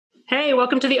Hey,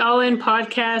 welcome to the All In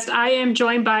podcast. I am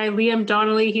joined by Liam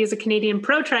Donnelly. He is a Canadian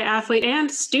pro triathlete and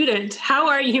student. How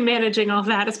are you managing all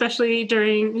that, especially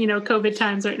during, COVID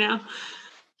times right now?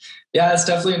 Yeah, it's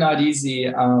definitely not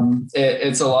easy.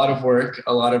 It's a lot of work,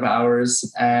 a lot of hours,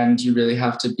 and you really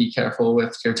have to be careful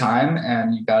with your time,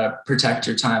 and you got to protect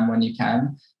your time when you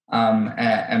can,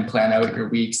 and plan out your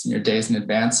weeks and your days in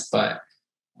advance. But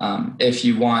if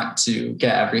you want to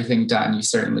get everything done, you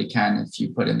certainly can if you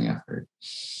put in the effort.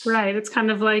 Right. It's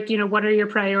kind of like, what are your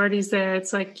priorities there?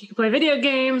 It's like you could play video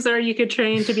games or you could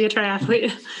train to be a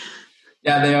triathlete.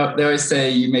 Yeah, they always say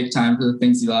you make time for the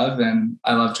things you love, and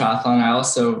I love triathlon. I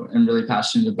also am really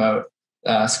passionate about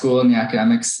school and the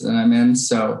academics that I'm in.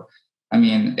 So, I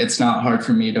mean, it's not hard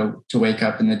for me to wake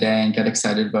up in the day and get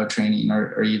excited about training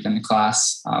or even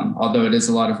class. Although it is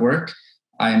a lot of work,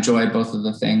 I enjoy both of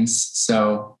the things.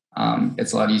 So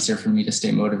it's a lot easier for me to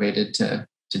stay motivated to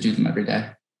do them every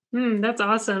day. That's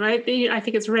awesome. I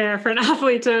think it's rare for an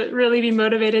athlete to really be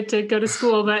motivated to go to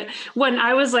school. But when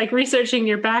I was researching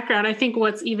your background, I think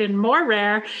what's even more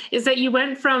rare is that you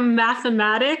went from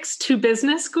mathematics to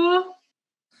business school.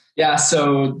 Yeah.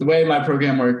 So the way my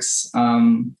program works,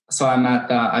 so I'm at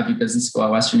the Ivy Business School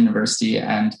at Western University,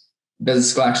 and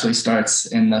business school actually starts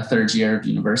in the third year of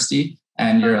university,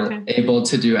 and you're able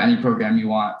to do any program you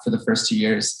want for the first 2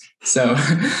 years. So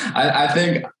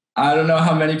I don't know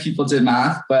how many people did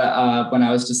math, but when I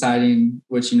was deciding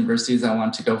which universities I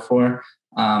wanted to go for,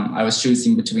 I was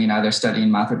choosing between either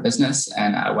studying math or business,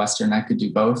 and at Western, I could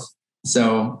do both.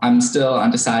 So I'm still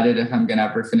undecided if I'm going to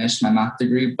ever finish my math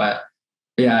degree, but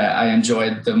yeah, I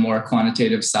enjoyed the more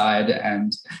quantitative side,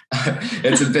 and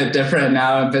it's a bit different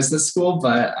now in business school,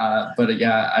 but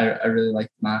yeah, I really like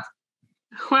math.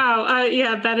 Wow.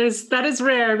 Yeah, that is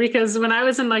rare because when I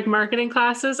was in marketing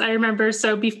classes, I remember,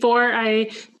 so before I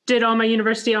did all my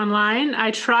university online, I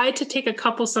tried to take a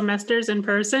couple semesters in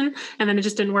person, and then it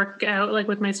just didn't work out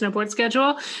with my snowboard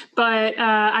schedule. But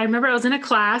I remember I was in a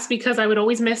class because I would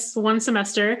always miss one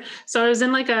semester. So I was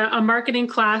in a marketing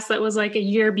class that was a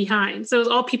year behind. So it was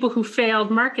all people who failed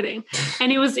marketing,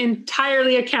 and it was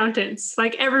entirely accountants,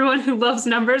 everyone who loves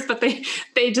numbers, but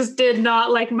they just did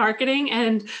not like marketing.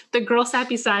 And the girl sat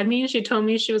beside me and she told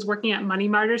me she was working at Money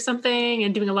Mart or something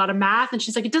and doing a lot of math. And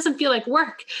she's like, it doesn't feel like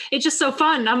work. It's just so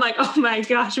fun. I'm like, oh my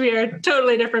gosh, we are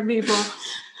totally different people.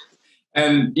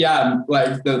 And yeah,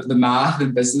 the math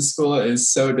in business school is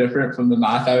so different from the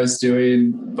math I was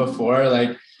doing before.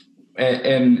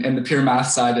 In the pure math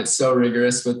side, it's so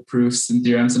rigorous with proofs and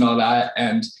theorems and all that.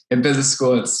 And in business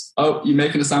school, it's, you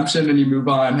make an assumption and you move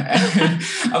on. And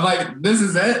I'm like, this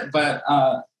is it. But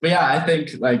yeah, I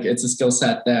think it's a skill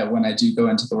set that when I do go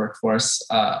into the workforce,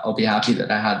 I'll be happy that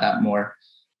I had that more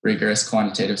rigorous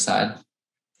quantitative side.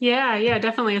 Yeah,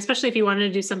 definitely. Especially if you wanted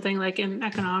to do something in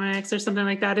economics or something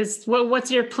like that.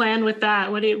 What's your plan with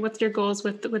that? What's your goals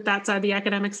with that side, the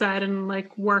academic side, and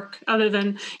work other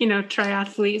than,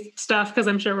 triathlete stuff? Because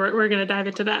I'm sure we're going to dive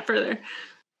into that further.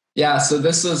 Yeah. So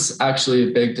this was actually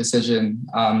a big decision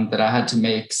that I had to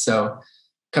make. So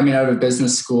coming out of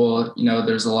business school,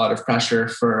 there's a lot of pressure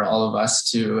for all of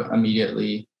us to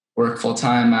immediately work full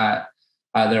time at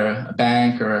either a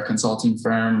bank or a consulting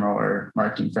firm or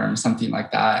marketing firm, something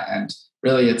like that. And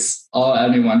really, it's all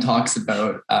anyone talks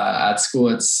about at school.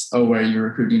 It's, where are you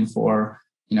recruiting for?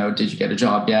 Did you get a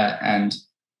job yet? And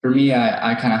for me,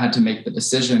 I kind of had to make the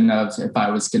decision of if I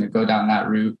was going to go down that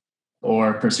route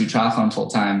or pursue triathlon full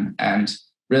time. And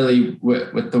really,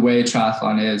 with the way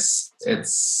triathlon is,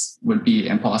 would be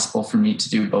impossible for me to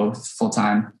do both full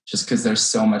time, just because there's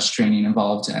so much training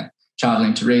involved and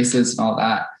traveling to races and all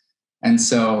that. And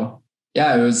so,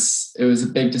 yeah, it was a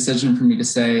big decision for me to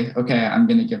say, okay, I'm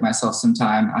going to give myself some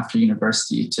time after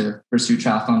university to pursue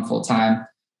triathlon full time,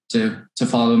 to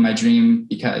follow my dream,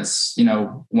 because,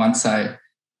 once I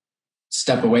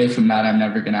step away from that, I'm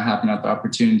never going to have another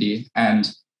opportunity.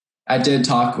 And I did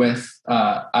talk with,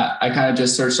 I kind of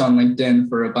just searched on LinkedIn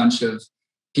for a bunch of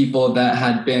people that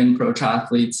had been pro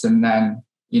triathletes and then,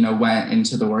 went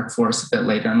into the workforce a bit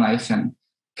later in life, and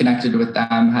connected with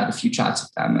them, had a few chats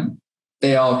with them, and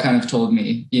they all kind of told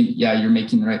me, yeah, you're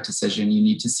making the right decision. You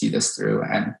need to see this through.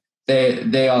 And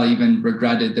they all even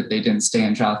regretted that they didn't stay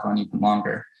in triathlon even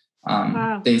longer.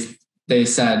 Wow. They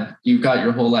said, you've got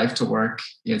your whole life to work.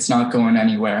 It's not going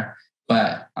anywhere.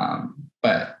 But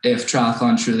if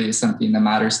triathlon truly is something that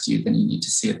matters to you, then you need to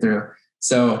see it through.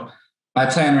 So my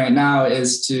plan right now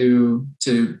is to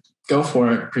go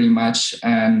for it pretty much,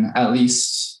 and at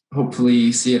least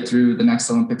hopefully see it through the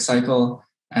next Olympic cycle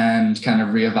and kind of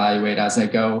reevaluate as I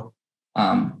go.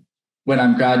 When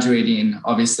I'm graduating,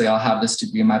 obviously I'll have this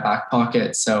degree in my back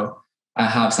pocket. So I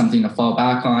have something to fall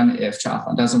back on if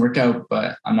triathlon doesn't work out,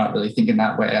 but I'm not really thinking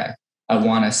that way. I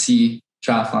want to see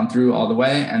triathlon through all the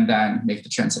way and then make the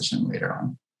transition later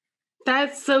on.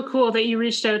 That's so cool that you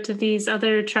reached out to these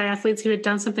other triathletes who had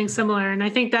done something similar. And I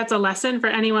think that's a lesson for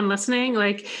anyone listening.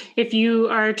 Like if you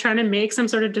are trying to make some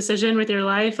sort of decision with your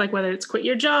life, like whether it's quit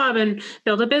your job and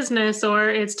build a business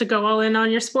or it's to go all in on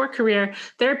your sport career,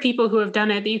 there are people who have done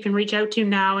it that you can reach out to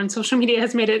now. And social media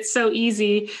has made it so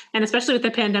easy. And especially with the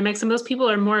pandemic, some of those people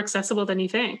are more accessible than you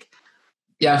think.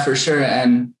 Yeah, for sure.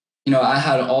 And, I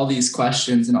had all these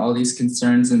questions and all these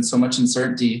concerns and so much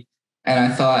uncertainty.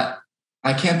 And I thought,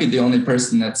 I can't be the only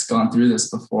person that's gone through this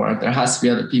before. There has to be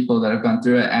other people that have gone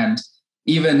through it. And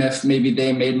even if maybe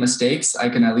they made mistakes, I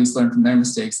can at least learn from their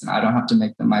mistakes and I don't have to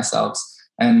make them myself.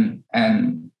 And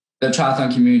the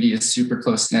triathlon community is super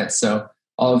close knit. So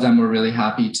all of them were really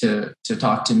happy to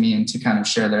talk to me and to kind of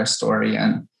share their story.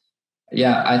 And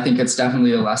yeah, I think it's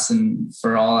definitely a lesson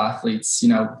for all athletes,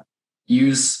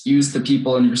 use the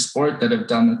people in your sport that have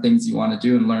done the things you want to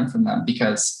do and learn from them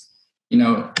because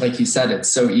like you said,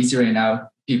 it's so easy right now.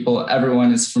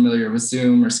 Everyone is familiar with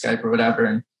Zoom or Skype or whatever,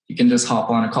 and you can just hop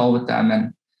on a call with them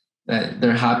and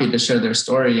they're happy to share their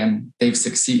story and they've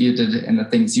succeeded in the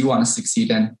things you want to succeed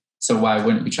in. So why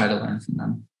wouldn't you try to learn from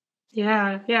them?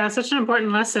 Yeah. Such an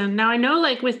important lesson. Now I know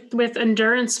like with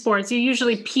endurance sports, you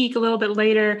usually peak a little bit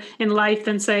later in life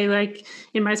than say like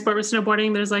in my sport with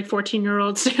snowboarding, there's like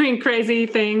 14-year-olds doing crazy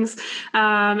things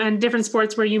and different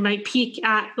sports where you might peak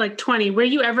at like 20. Were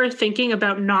you ever thinking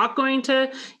about not going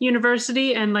to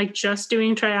university and like just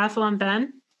doing triathlon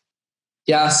then?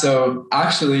 Yeah, so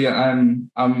actually, I'm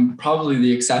probably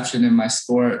the exception in my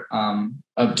sport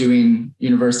of doing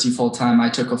university full time. I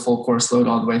took a full course load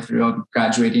all the way through. I'm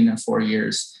graduating in 4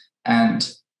 years, and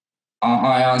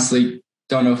I honestly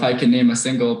don't know if I can name a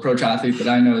single pro triathlete that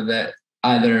I know that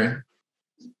either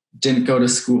didn't go to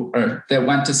school or that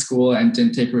went to school and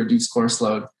didn't take a reduced course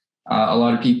load. A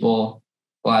lot of people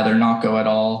will either not go at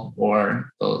all,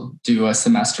 or they'll do a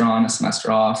semester on, a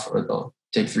semester off, or they'll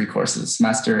take 3 courses a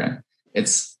semester and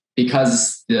it's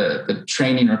because the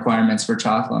training requirements for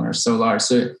triathlon are so large.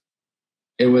 So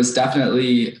it was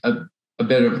definitely a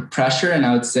bit of pressure. And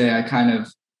I would say I kind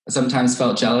of sometimes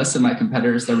felt jealous of my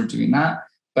competitors that were doing that.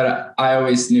 But I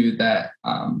always knew that,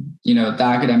 the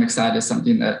academic side is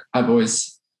something that I've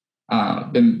always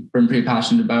been pretty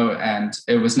passionate about. And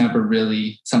it was never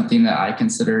really something that I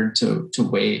considered to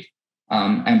wait.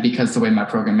 And because the way my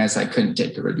program is, I couldn't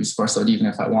take a reduced course load even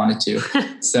if I wanted to.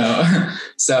 So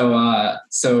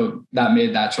that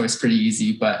made that choice pretty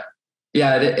easy. But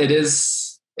yeah, it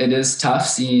is tough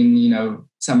seeing,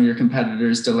 some of your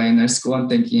competitors delaying their school and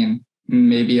thinking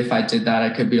maybe if I did that,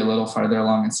 I could be a little farther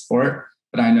along in sport.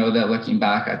 But I know that looking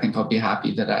back, I think I'll be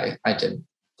happy that I did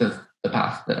the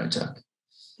path that I took.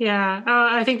 Yeah,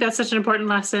 I think that's such an important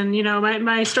lesson.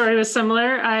 My story was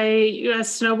similar.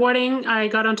 Snowboarding, I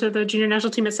got onto the junior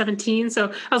national team at 17. So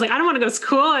I was like, I don't want to go to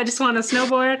school. I just want to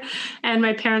snowboard. And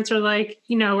my parents were like,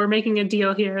 we're making a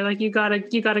deal here. Like you gotta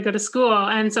go to school.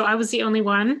 And so I was the only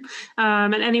one.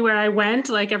 And anywhere I went,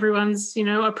 like everyone's,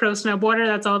 a pro snowboarder.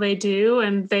 That's all they do.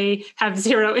 And they have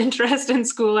zero interest in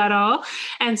school at all.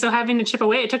 And so having to chip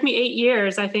away, it took me 8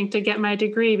 years, I think, to get my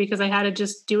degree because I had to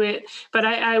just do it. But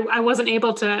I wasn't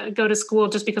able to go to school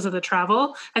just because of the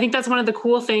travel. I think that's one of the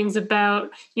cool things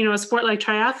about, a sport like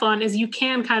triathlon is you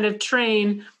can kind of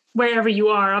train wherever you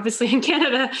are. Obviously in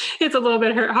Canada, it's a little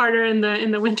bit harder in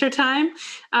the winter time.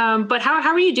 But how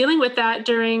are you dealing with that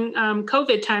during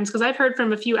COVID times? Because I've heard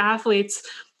from a few athletes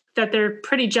that they're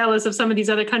pretty jealous of some of these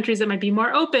other countries that might be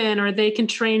more open or they can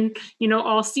train,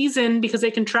 all season because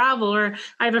they can travel. Or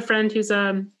I have a friend who's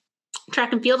a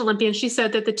track and field Olympian. She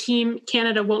said that the team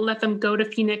Canada won't let them go to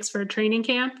Phoenix for a training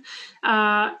camp.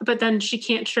 But then she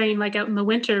can't train like out in the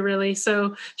winter really.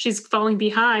 So she's falling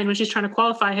behind when she's trying to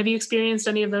qualify. Have you experienced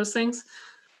any of those things?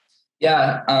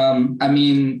 Yeah.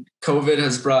 COVID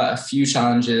has brought a few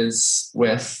challenges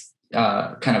with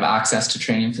kind of access to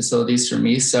training facilities for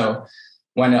me. So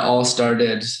when it all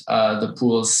started, the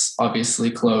pools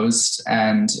obviously closed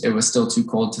and it was still too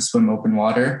cold to swim open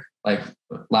water like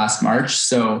last March.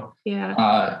 So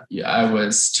I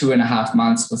was 2.5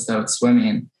 months without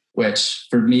swimming, which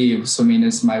for me, swimming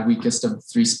is my weakest of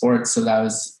 3 sports. So that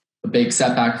was a big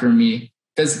setback for me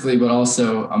physically, but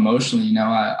also emotionally.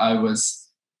 I was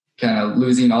kind of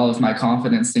losing all of my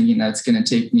confidence thinking that it's going to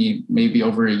take me maybe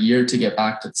over a year to get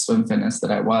back to the swim fitness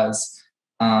that I was.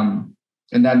 And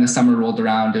then the summer rolled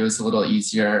around. It was a little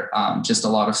easier, just a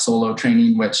lot of solo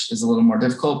training, which is a little more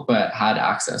difficult, but had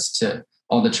access to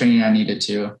all the training I needed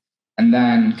to. And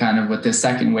then kind of with this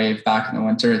second wave back in the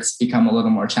winter, it's become a little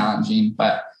more challenging,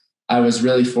 but I was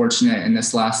really fortunate in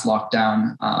this last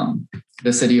lockdown.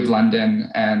 The City of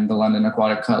London and the London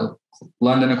Aquatic Club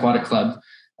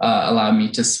allowed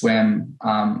me to swim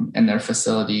in their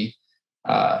facility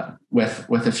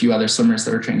with a few other swimmers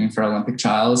that were training for Olympic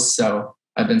trials. So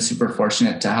I've been super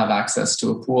fortunate to have access to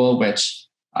a pool, which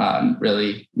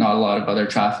really not a lot of other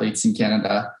triathletes in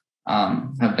Canada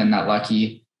have been that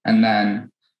lucky. And then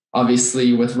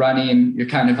obviously with running, you're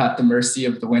kind of at the mercy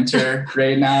of the winter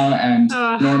right now. And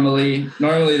normally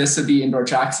this would be indoor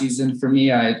track season for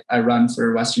me. I run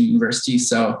for Western University.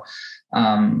 So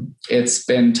it's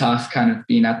been tough kind of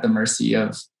being at the mercy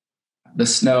of the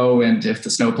snow and if the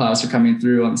snow plows are coming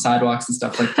through on the sidewalks and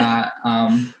stuff like that.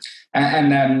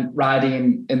 And then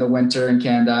riding in the winter in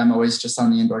Canada, I'm always just on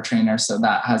the indoor trainer. So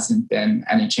that hasn't been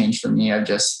any change for me. I'm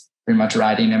just pretty much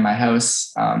riding in my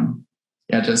house.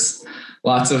 Just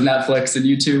lots of Netflix and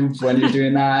YouTube when you're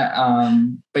doing that.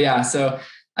 But yeah, so,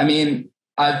 I mean,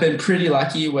 I've been pretty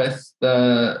lucky with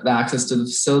the access to the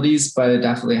facilities, but it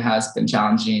definitely has been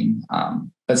challenging.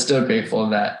 But still grateful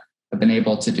that I've been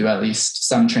able to do at least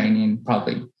some training,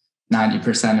 probably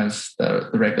 90% of the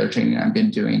regular training I've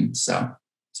been doing. So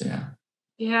yeah.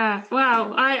 Yeah.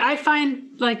 Wow. I find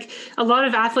like a lot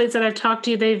of athletes that I've talked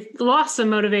to, they've lost some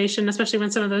motivation, especially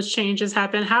when some of those changes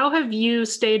happen. How have you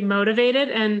stayed motivated?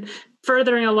 And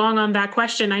furthering along on that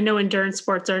question, I know endurance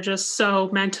sports are just so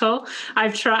mental.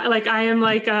 I've tried,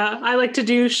 I like to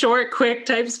do short, quick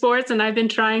type sports. And I've been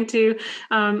trying to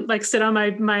sit on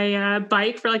my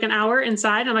bike for like an hour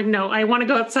inside. I'm like, no, I want to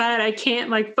go outside. I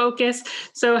can't focus.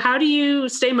 So how do you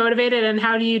stay motivated and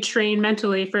how do you train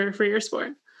mentally for your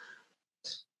sport?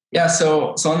 Yeah.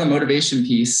 So on the motivation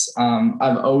piece,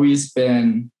 I've always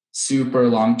been super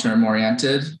long-term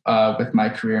oriented with my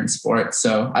career in sports.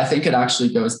 So I think it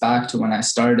actually goes back to when I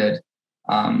started.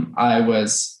 I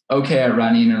was okay at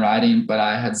running and riding, but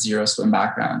I had zero swim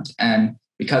background. And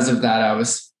because of that,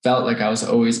 felt like I was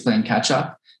always playing catch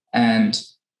up. And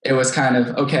it was kind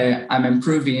of, okay, I'm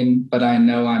improving, but I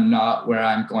know I'm not where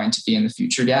I'm going to be in the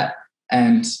future yet.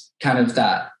 And kind of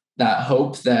that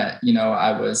hope that,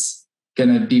 I was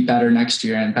going to be better next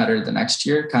year and better the next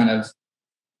year kind of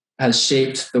has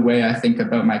shaped the way I think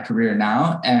about my career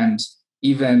now. And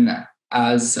even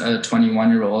as a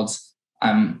 21-year-old,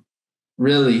 I'm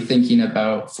really thinking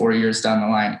about 4 years down the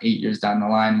line, 8 years down the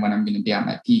line when I'm going to be at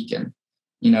my peak. And,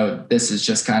 this is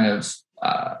just kind of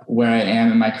where I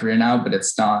am in my career now, but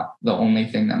it's not the only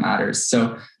thing that matters.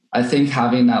 So I think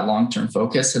having that long-term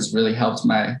focus has really helped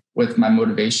with my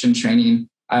motivation training.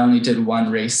 I only did one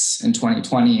race in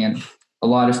 2020, and a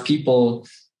lot of people,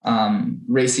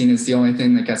 racing is the only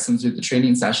thing that gets them through the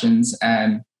training sessions.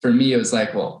 And for me, it was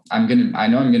like, well, I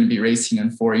know I'm going to be racing in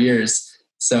 4 years.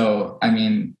 So, I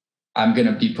mean, I'm going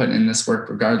to be putting in this work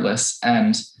regardless.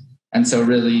 And so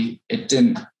really it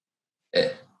didn't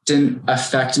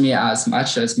affect me as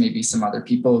much as maybe some other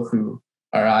people who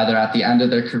are either at the end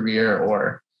of their career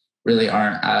or really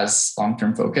aren't as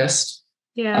long-term focused.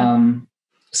 Yeah.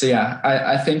 So yeah,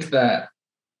 I think that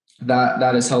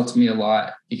has helped me a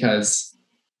lot because,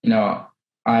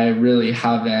 I really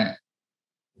haven't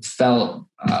felt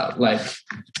like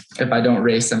if I don't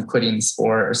race, I'm quitting the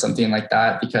sport or something like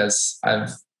that, because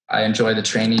I enjoy the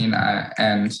training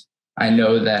and I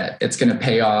know that it's going to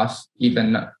pay off,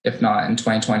 even if not in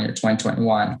 2020 or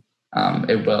 2021,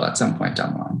 it will at some point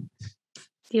down the line.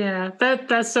 Yeah,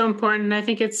 that's so important. I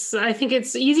think it's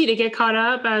easy to get caught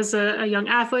up as a young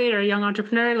athlete or a young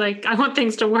entrepreneur. Like, I want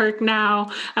things to work now.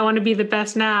 I want to be the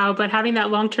best now, but having that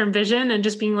long-term vision and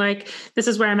just being like, this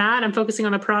is where I'm at. I'm focusing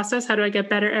on the process. How do I get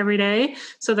better every day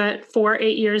so that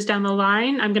 4-8 years down the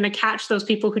line, I'm going to catch those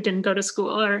people who didn't go to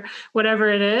school or whatever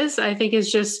it is. I think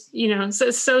is just,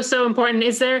 so important.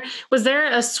 Was there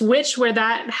a switch where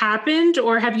that happened,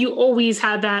 or have you always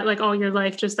had that like all your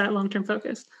life, just that long-term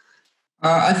focus?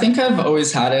 I think I've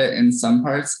always had it in some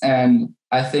parts. And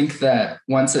I think that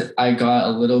once I got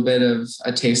a little bit of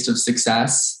a taste of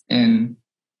success in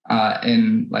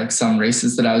like some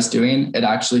races that I was doing, it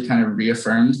actually kind of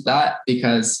reaffirmed that,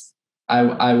 because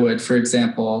I would, for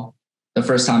example, the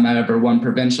first time I ever won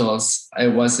provincials,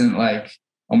 it wasn't like,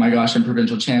 oh my gosh, I'm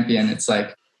provincial champion. It's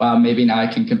like, wow, maybe now I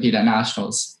can compete at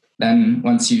nationals. Then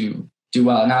once you do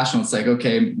well at nationals, it's like,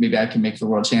 okay, maybe I can make the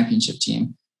world championship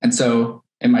team. And so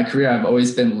in my career, I've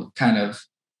always been kind of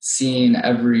seeing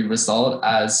every result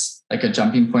as like a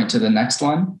jumping point to the next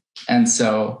one. And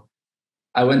so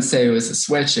I wouldn't say it was a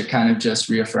switch. It kind of just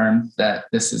reaffirmed that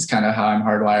this is kind of how I'm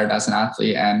hardwired as an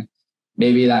athlete. And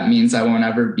maybe that means I won't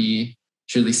ever be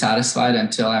truly satisfied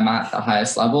until I'm at the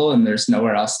highest level and there's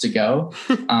nowhere else to go.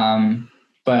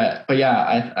 But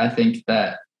yeah, I think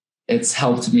that it's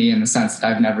helped me in the sense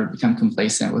that I've never become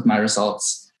complacent with my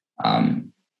results.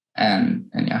 And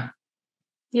yeah.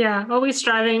 Yeah, always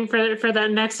striving for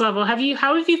that next level. How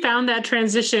have you found that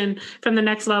transition from the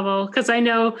next level? Because I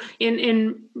know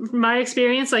in my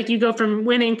experience, like you go from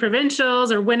winning provincials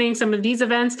or winning some of these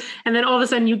events, and then all of a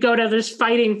sudden you go to just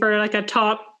fighting for like a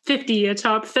top 50, a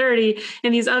top 30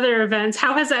 in these other events.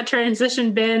 How has that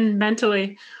transition been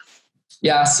mentally?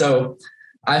 Yeah, so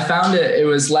I found it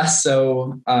was less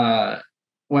so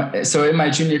so in my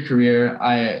junior career,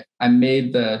 I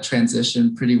made the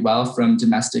transition pretty well from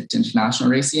domestic to international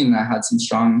racing, and I had some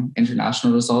strong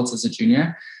international results as a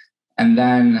junior. And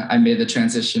then I made the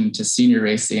transition to senior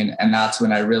racing, and that's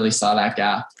when I really saw that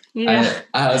gap. Yeah.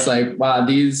 I was like, wow,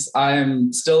 I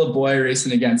am still a boy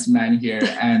racing against men here.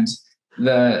 And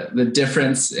the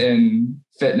difference in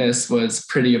fitness was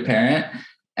pretty apparent.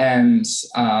 And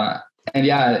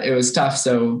yeah, it was tough.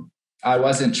 So I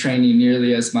wasn't training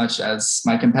nearly as much as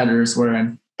my competitors were.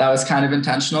 And that was kind of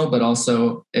intentional, but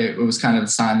also it was kind of a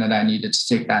sign that I needed to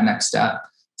take that next step.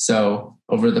 So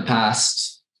over the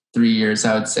past 3 years,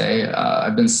 I would say,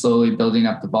 I've been slowly building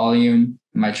up the volume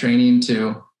in my training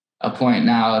to a point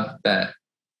now that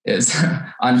is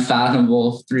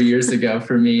unfathomable 3 years ago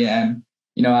for me. And,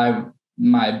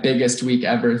 my biggest week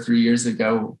ever 3 years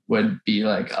ago would be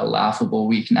like a laughable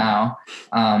week now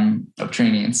of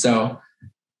training. So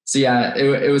yeah,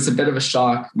 it was a bit of a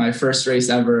shock. My first race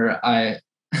ever, I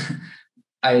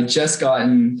had just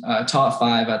gotten top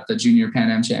 5 at the Junior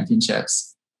Pan Am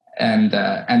Championships, and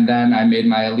then I made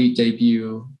my elite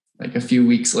debut like a few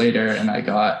weeks later, and I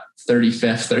got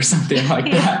 35th or something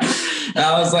like that. And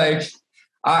I was like,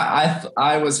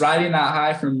 I was riding that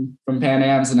high from Pan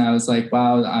Am's, and I was like,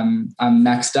 wow, I'm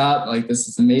next up. Like, this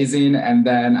is amazing. And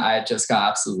then I just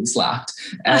got absolutely slapped.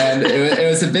 And it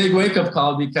was a big wake up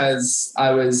call because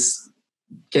I was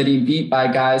getting beat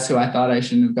by guys who I thought I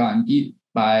shouldn't have gotten beat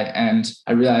by. And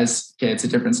I realized, okay, it's a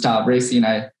different style of racing.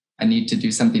 I need to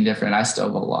do something different. I still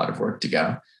have a lot of work to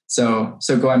go. So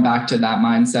going back to that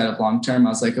mindset of long term, I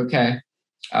was like, okay,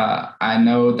 I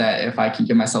know that if I can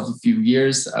give myself a few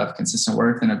years of consistent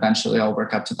work, then eventually I'll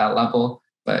work up to that level.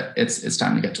 But it's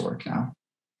time to get to work now.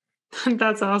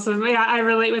 That's awesome. Yeah, I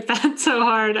relate with that so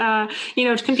hard.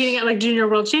 Competing at like junior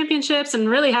world championships and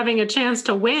really having a chance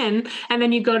to win. And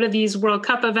then you go to these World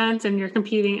Cup events and you're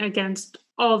competing against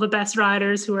all the best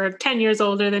riders who are 10 years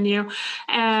older than you.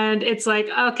 And it's like,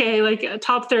 okay, like a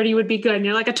top 30 would be good. And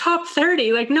you're like, a top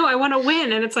 30? Like, no, I want to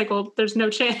win. And it's like, well, there's no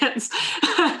chance.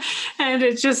 And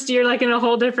it's just, you're like in a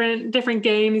whole different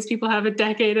game. These people have a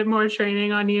decade of more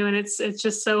training on you. And it's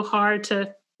just so hard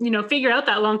to, figure out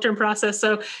that long-term process.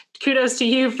 So kudos to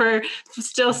you for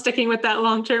still sticking with that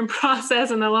long-term process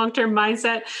and the long-term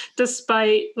mindset,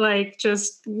 despite like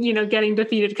just, getting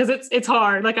defeated, because it's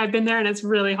hard. Like I've been there and it's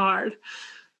really hard.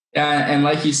 Yeah. And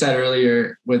like you said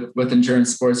earlier, with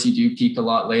endurance sports, you do peak a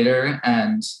lot later.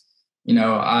 And,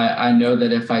 I know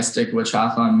that if I stick with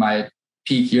triathlon, my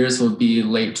peak years will be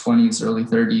late 20s, early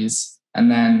 30s.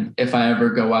 And then if I ever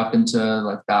go up into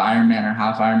like the Ironman or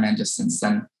half Ironman distance,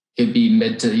 then could be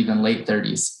mid to even late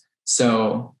 30s.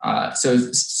 So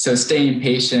staying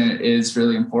patient is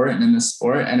really important in this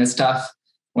sport. And it's tough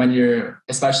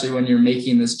especially when you're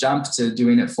making this jump to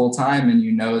doing it full time, and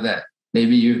you know that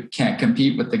maybe you can't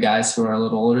compete with the guys who are a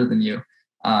little older than you.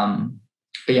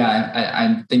 But yeah,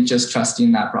 I think just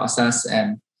trusting that process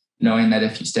and knowing that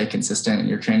if you stay consistent in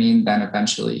your training, then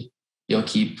eventually you'll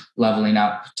keep leveling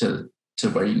up to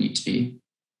where you need to be.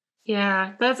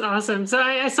 Yeah, that's awesome. So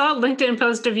I saw a LinkedIn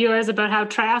post of yours about how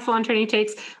triathlon training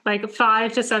takes like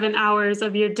 5 to 7 hours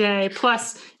of your day.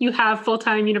 Plus you have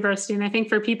full-time university. And I think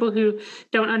for people who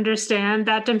don't understand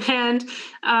that demand,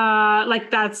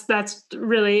 that's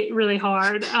really, really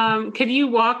hard. Could you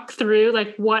walk through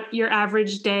like what your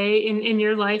average day in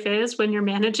your life is when you're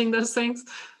managing those things?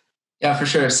 Yeah, for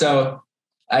sure. So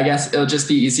I guess it'll just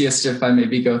be easiest if I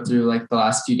maybe go through like the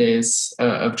last few days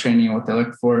of training, what they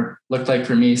looked like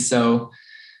for me. So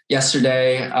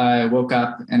yesterday I woke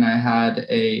up and I had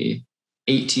a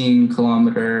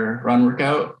 18-kilometer run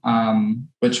workout,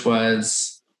 which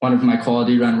was one of my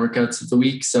quality run workouts of the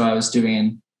week. So I was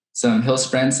doing some hill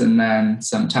sprints and then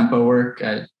some tempo work.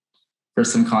 For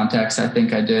some context, I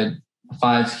think I did a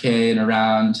 5K in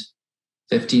around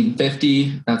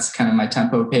 15:50. That's kind of my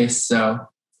tempo pace. So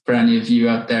for any of you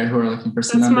out there who are looking for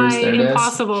some numbers, there it is.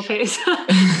 Impossible pace.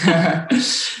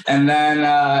 And then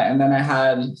I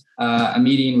had a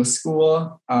meeting with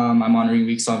school. I'm on reading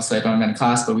weeks, obviously I don't have any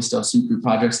class, but we still have some group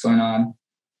projects going on.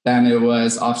 Then it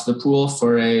was off to the pool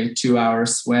for a 2-hour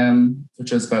swim,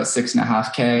 which was about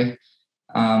 6.5K.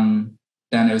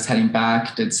 then it was heading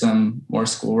back, did some more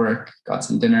schoolwork, got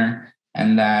some dinner,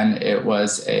 and then it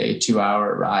was a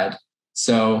 2-hour ride.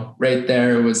 So right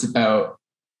there, it was about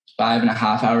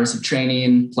 5.5 hours of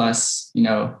training, plus,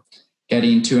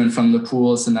 getting to and from the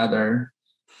pools another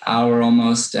hour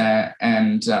almost,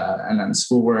 and then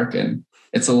schoolwork. And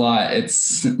it's a lot.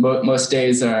 It's most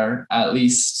days are at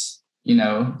least,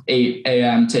 8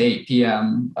 a.m. to 8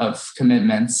 p.m. of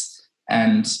commitments,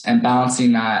 and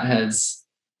balancing that has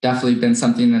definitely been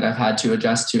something that I've had to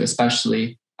adjust to,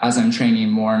 especially as I'm training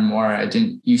more and more. I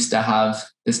didn't used to have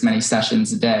this many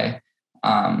sessions a day.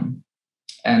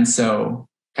 And so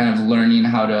kind of learning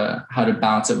how to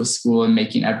balance it with school and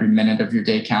making every minute of your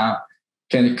day count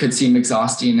could seem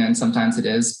exhausting, and sometimes it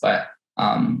is, but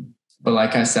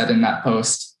like I said in that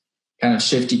post, kind of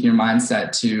shifting your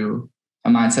mindset to a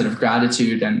mindset of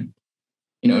gratitude, and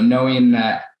knowing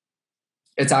that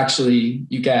it's actually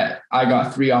I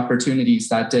got 3 opportunities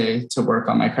that day to work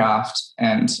on my craft,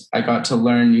 and I got to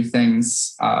learn new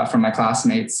things from my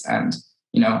classmates, and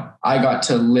I got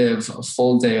to live a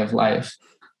full day of life.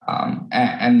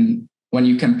 And when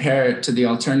you compare it to the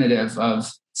alternative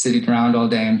of sitting around all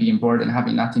day and being bored and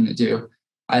having nothing to do,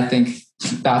 I think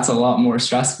that's a lot more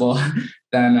stressful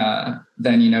than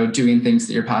doing things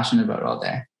that you're passionate about all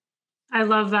day. I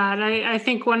love that. I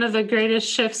think one of the greatest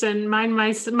shifts in my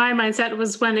mindset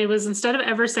was when it was, instead of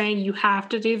ever saying you have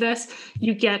to do this,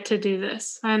 you get to do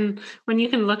this. And when you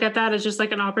can look at that as just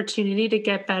like an opportunity to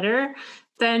get better,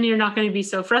 then you're not going to be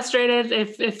so frustrated.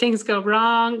 If things go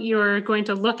wrong, you're going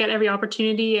to look at every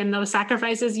opportunity and those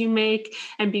sacrifices you make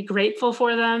and be grateful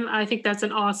for them. I think that's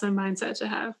an awesome mindset to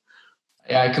have.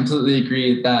 Yeah, I completely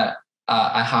agree that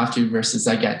I have to versus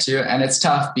I get to. And it's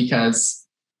tough because,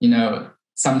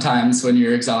 sometimes when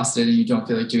you're exhausted and you don't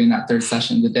feel like doing that 3rd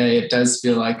session of the day, it does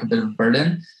feel like a bit of a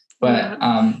burden. But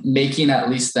making at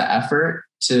least the effort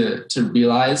to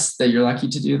realize that you're lucky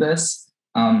to do this,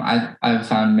 I've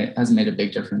found has made a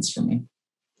big difference for me.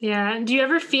 Yeah. Do you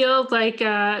ever feel like,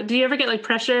 do you ever get like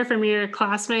pressure from your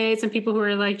classmates and people who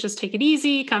are like, just take it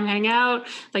easy, come hang out,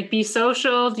 like be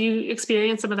social? Do you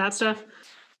experience some of that stuff?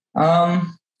 I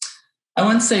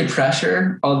wouldn't say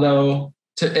pressure, although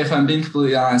if I'm being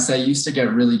completely honest, I used to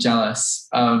get really jealous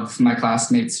of my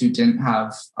classmates who didn't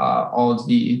have all of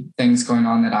the things going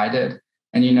on that I did.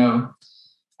 And,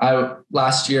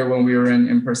 last year when we were in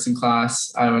in-person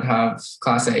class, I would have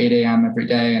class at 8 a.m. every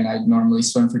day, and I'd normally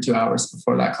swim for 2 hours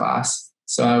before that class.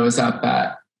 So I was up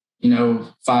at,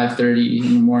 5:30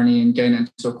 in the morning, getting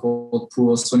into a cold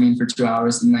pool, swimming for 2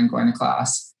 hours, and then going to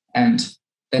class. And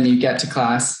then you get to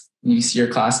class and you see your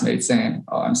classmates saying,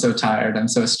 "Oh, I'm so tired. I'm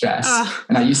so stressed."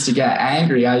 And I used to get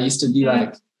angry. I used to be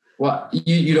like, "What?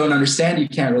 You don't understand. You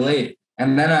can't relate."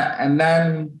 And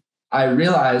then I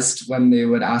realized when they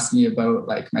would ask me about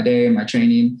like my day and my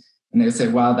training, and they would say,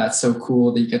 "Wow, that's so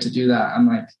cool that you get to do that." I'm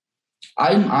like,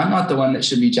 I'm not the one that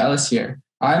should be jealous here.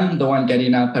 I'm the one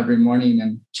getting up every morning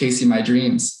and chasing my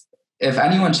dreams. If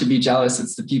anyone should be jealous,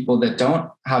 it's the people that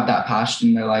don't have that passion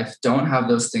in their life, don't have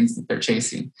those things that they're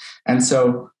chasing. And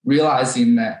so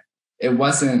realizing that it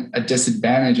wasn't a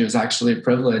disadvantage, it was actually a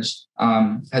privilege,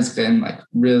 has been like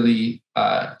really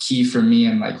key for me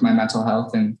and like my mental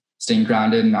health and staying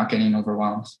grounded and not getting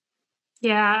overwhelmed.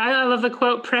 Yeah, I love the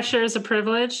quote, "Pressure is a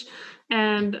privilege."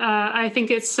 And I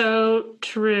think it's so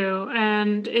true.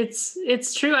 And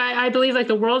it's true. I believe like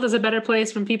the world is a better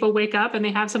place when people wake up and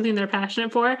they have something they're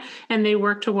passionate for and they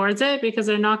work towards it, because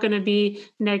they're not going to be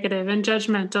negative and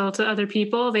judgmental to other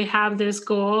people. They have this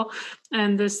goal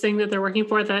and this thing that they're working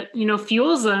for that,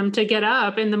 fuels them to get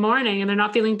up in the morning, and they're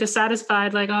not feeling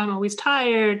dissatisfied. Like, "Oh, I'm always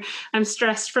tired. I'm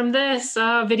stressed from this.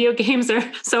 Video games are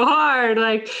so hard."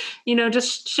 Like,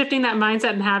 just shifting that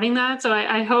mindset and having that. So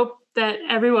I hope that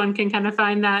everyone can kind of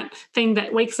find that thing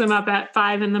that wakes them up at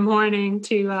 5 a.m.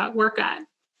 to work at.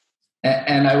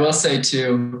 And I will say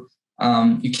too,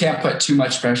 you can't put too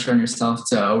much pressure on yourself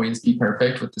to always be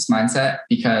perfect with this mindset,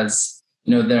 because,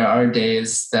 there are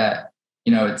days that,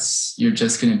 you're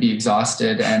just going to be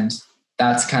exhausted, and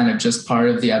that's kind of just part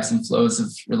of the ebbs and flows of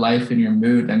your life and your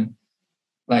mood. And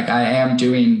like, I am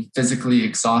doing physically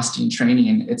exhausting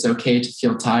training. It's okay to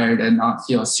feel tired and not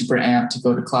feel super amped to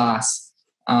go to class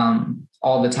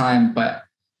all the time, but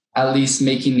at least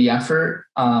making the effort,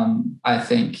 I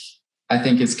think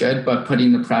is good. But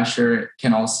putting the pressure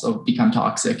can also become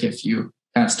toxic if you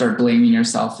kind of start blaming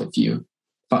yourself, if you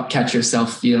catch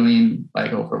yourself feeling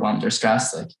like overwhelmed or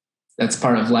stressed. Like, that's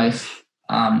part of life.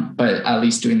 But at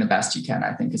least doing the best you can,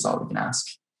 I think, is all we can ask.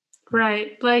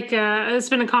 Right. Like, it's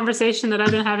been a conversation that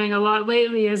I've been having a lot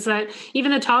lately is that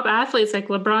even the top athletes like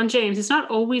LeBron James, he's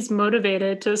not always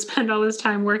motivated to spend all his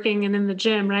time working and in the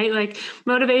gym, right? Like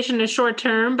motivation is short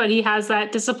term, but he has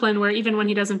that discipline where even when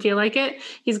he doesn't feel like it,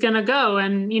 he's going to go,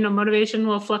 and, motivation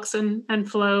will flux and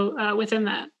flow within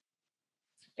that.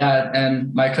 Yeah.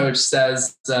 And my coach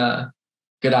says,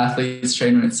 good athletes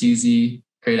train when it's easy.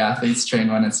 Great athletes train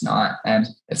when it's not. And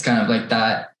it's kind of like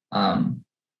that.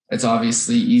 It's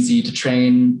obviously easy to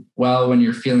train well when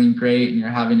you're feeling great and you're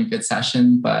having a good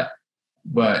session, but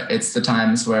it's the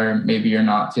times where maybe you're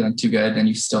not feeling too good and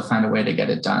you still find a way to get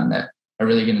it done that are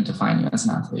really going to define you as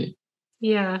an athlete.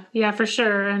 Yeah, for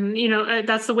sure. And,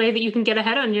 that's the way that you can get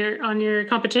ahead on your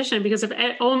competition, because if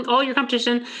all your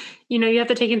competition, you have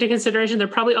to take into consideration, they're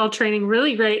probably all training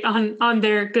really great on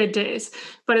their good days,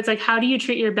 but it's like, how do you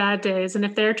treat your bad days? And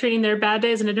if they're treating their bad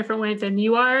days in a different way than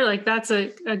you are, like that's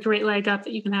a great leg up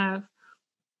that you can have.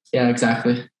 Yeah,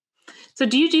 exactly. So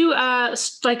do you do,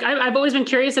 like, I've always been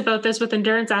curious about this with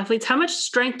endurance athletes, how much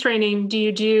strength training do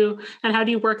you do and how do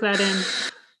you work that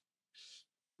in?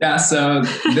 Yeah, so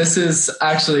this is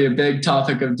actually a big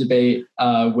topic of debate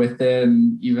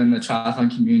within even the triathlon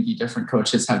community. Different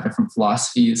coaches have different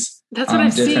philosophies. That's what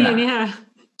I've seen, yeah.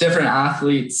 Different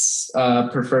athletes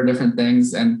prefer different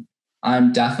things. And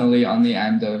I'm definitely on the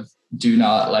end of do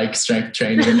not like strength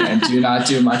training and do not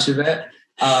do much of it.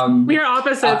 We are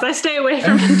opposites. I stay away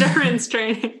from endurance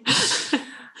training.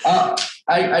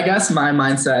 I guess my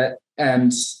mindset,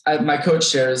 and my coach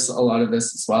shares a lot of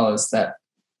this as well, is that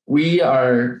we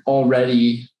are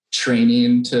already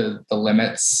training to the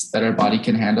limits that our body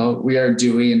can handle. We are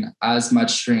doing as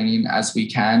much training as we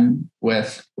can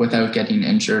without getting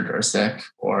injured or sick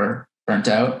or burnt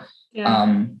out.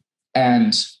 Yeah.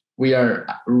 And we are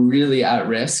really at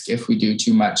risk if we do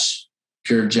too much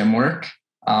pure gym work,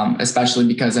 especially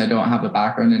because I don't have a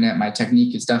background in it. My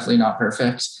technique is definitely not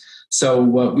perfect. So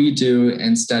what we do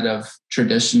instead of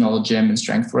traditional gym and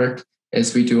strength work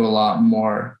is we do a lot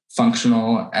more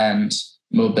functional and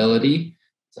mobility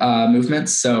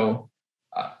movements. So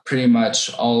pretty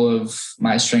much all of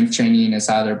my strength training is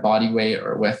either body weight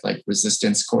or with like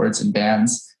resistance cords and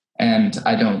bands. And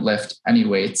I don't lift any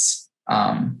weights.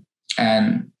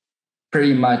 And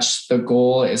pretty much the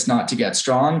goal is not to get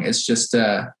strong. It's just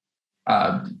to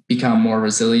become more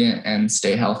resilient and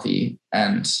stay healthy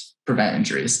and prevent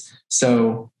injuries.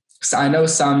 So I know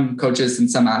some coaches and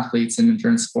some athletes in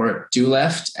endurance sport do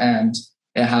lift, and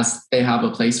they have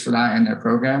a place for that in their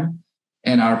program.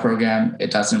 In our program, it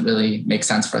doesn't really make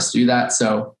sense for us to do that.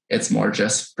 So it's more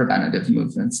just preventative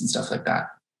movements and stuff like that.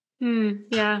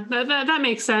 Yeah, that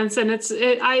makes sense. And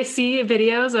I see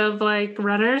videos of like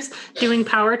runners doing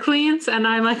power cleans and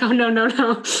I'm like, oh,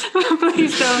 no,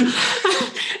 please don't.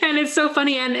 And it's so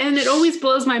funny. And it always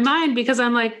blows my mind because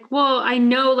I'm like, well, I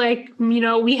know, like,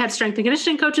 we had strength and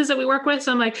conditioning coaches that we work with.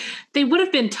 So I'm like, they would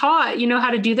have been taught, how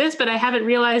to do this, but I haven't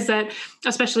realized that,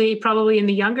 especially probably in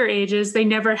the younger ages, they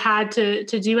never had to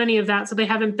do any of that. So they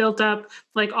haven't built up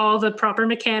like all the proper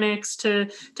mechanics to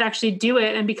actually do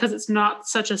it. And because it's not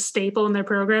such a staple in their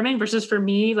programming versus for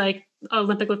me, like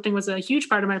Olympic lifting was a huge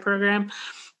part of my program.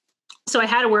 So I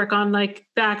had to work on like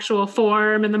the actual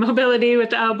form and the mobility with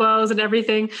the elbows and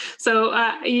everything. So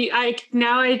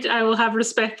I will have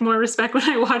more respect when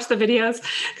I watch the videos,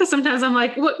 because sometimes I'm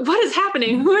like, what is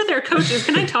happening? Who are their coaches?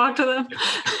 Can I talk to them?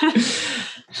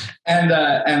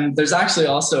 And there's actually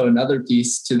also another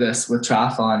piece to this with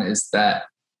triathlon is that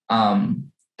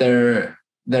there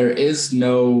is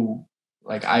no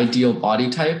like ideal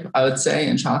body type, I would say,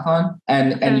 in triathlon.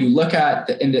 And you look at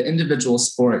the individual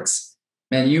sports,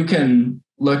 man, you can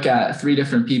look at 3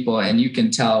 different people and you can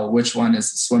tell which one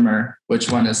is a swimmer, which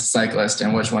one is a cyclist,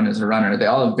 and which one is a runner. They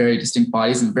all have very distinct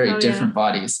bodies and very different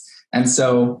bodies. And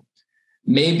so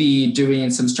maybe doing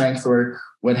some strength work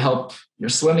would help your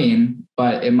swimming,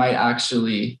 but it might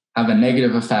actually have a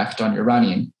negative effect on your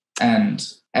running. And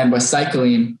with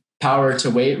cycling, power to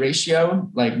weight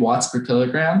ratio, like watts per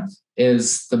kilogram,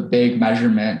 is the big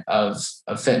measurement of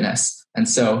fitness. And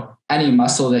so any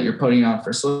muscle that you're putting on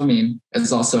for swimming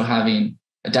is also having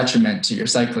a detriment to your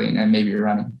cycling and maybe your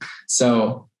running.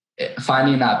 So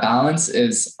finding that balance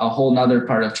is a whole nother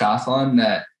part of triathlon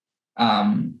that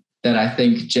I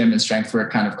think gym and strength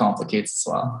work kind of complicates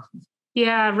as well.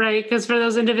 Yeah, right. Because for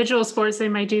those individual sports, they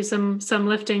might do some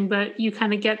lifting, but you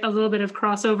kind of get a little bit of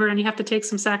crossover and you have to take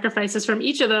some sacrifices from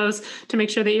each of those to make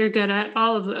sure that you're good at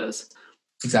all of those.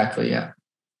 Exactly. Yeah.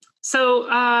 So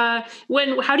how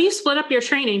do you split up your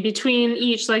training between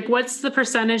each? Like, what's the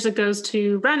percentage that goes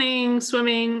to running,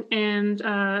 swimming,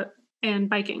 and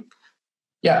biking?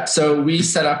 Yeah. So we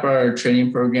set up our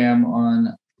training program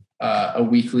on a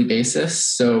weekly basis.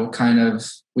 So kind of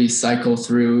we cycle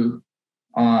through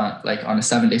on a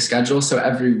 7-day schedule. So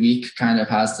every week kind of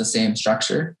has the same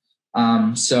structure.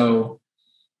 So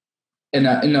in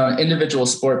an individual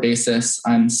sport basis,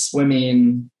 I'm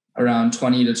swimming around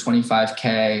 20 to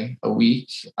 25K a week.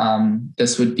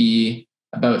 This would be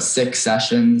about 6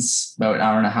 sessions, about an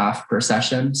hour and a half per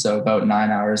session. So about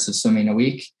 9 hours of swimming a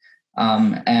week.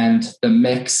 And the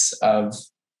mix of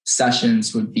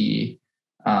sessions would be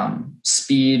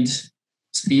speed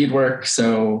work.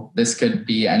 So this could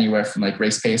be anywhere from like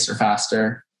race pace or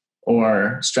faster,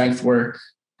 or strength work,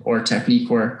 or technique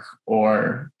work,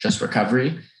 or just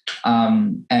recovery.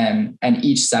 And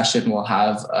each session will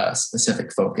have a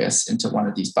specific focus into one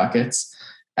of these buckets.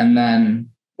 And then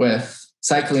with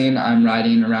cycling, I'm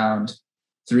riding around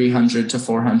 300 to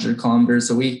 400 kilometers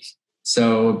a week.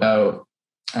 So about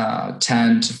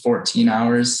 10 to 14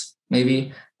 hours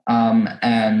maybe.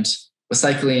 And with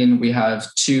cycling, we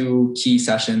have 2 key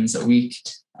sessions a week.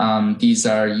 These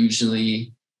are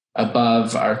usually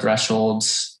above our threshold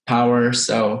power.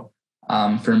 So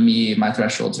for me, my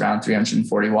threshold's around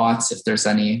 340 watts if there's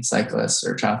any cyclists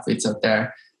or triathletes out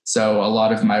there. So a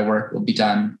lot of my work will be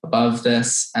done above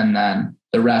this. And then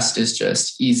the rest is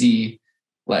just easy,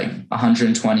 like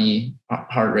 120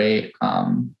 heart rate,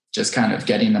 just kind of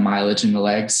getting the mileage in the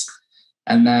legs.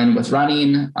 And then with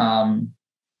running,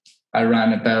 I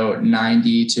run about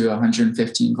 90 to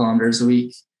 115 kilometers a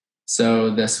week. So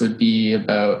this would be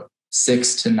about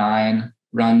 6 to 9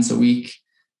 runs a week.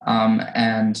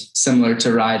 And similar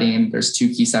to riding, there's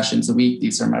 2 key sessions a week.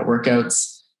 These are my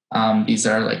workouts. These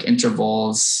are like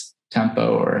intervals,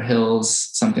 tempo, or hills,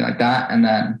 something like that. And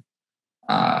then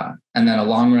a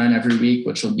long run every week,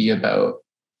 which will be about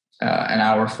an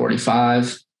hour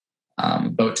 45,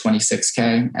 about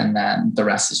 26K. And then the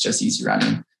rest is just easy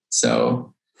running.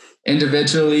 So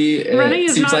individually,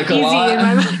 it seems like a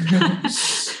lot.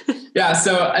 Yeah,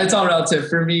 so it's all relative.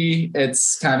 For me,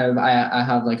 it's kind of, I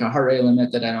have like a heart rate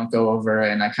limit that I don't go over,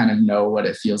 and I kind of know what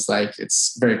it feels like.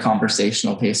 It's very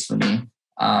conversational pace for me.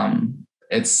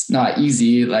 It's not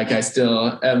easy. Like I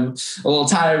still am a little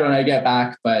tired when I get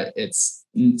back, but it's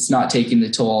not taking the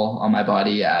toll on my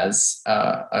body as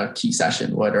a key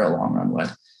session would or a long run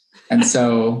would. And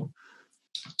so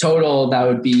total, that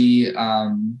would be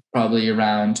probably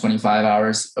around 25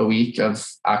 hours a week of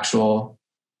actual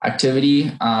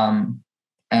activity.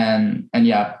 And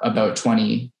yeah, about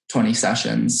 20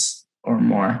 sessions or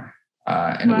more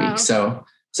in a week. So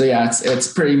yeah,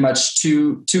 it's pretty much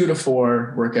 2 to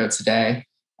 4 workouts a day,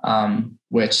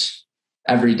 which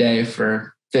every day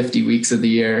for 50 weeks of the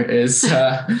year is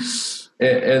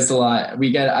it is a lot.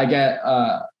 I get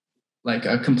like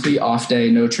a complete off day,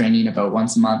 no training, about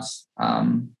once a month.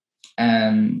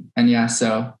 And yeah,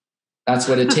 so that's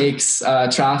what it takes.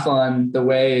 Triathlon, the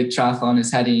way triathlon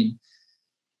is heading,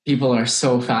 people are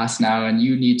so fast now, and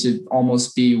you need to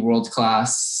almost be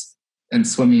world-class in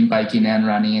swimming, biking, and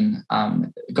running.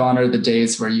 Gone are the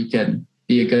days where you can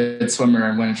be a good swimmer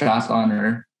and win a triathlon,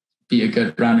 or be a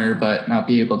good runner but not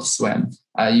be able to swim.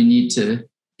 You need to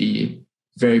be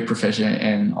very proficient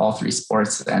in all 3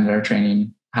 sports, and our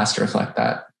training has to reflect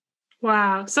that.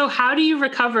 Wow. So how do you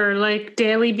recover, like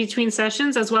daily between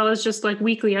sessions as well as just like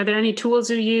weekly? Are there any tools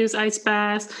you use, ice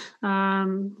baths,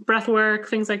 breath work,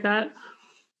 things like that?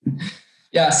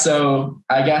 Yeah. So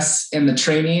I guess in the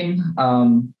training,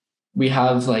 we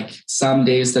have like some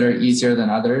days that are easier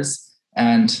than others.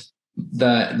 And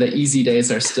the easy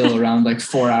days are still around like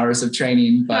 4 hours of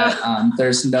training, but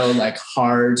there's no like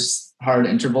hard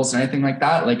intervals or anything like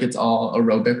that. Like it's all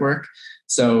aerobic work.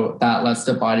 So that lets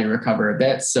the body recover a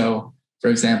bit. So for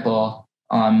example,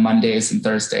 on Mondays and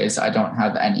Thursdays, I don't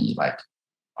have any like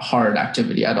hard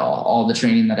activity at all. All the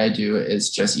training that I do is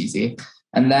just easy.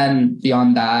 And then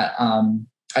beyond that,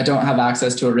 I don't have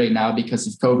access to it right now because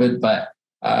of COVID, but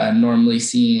normally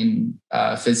seeing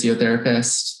a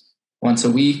physiotherapist once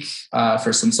a week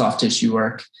for some soft tissue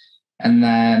work. And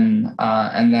then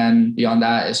beyond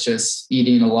that, it's just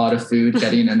eating a lot of food,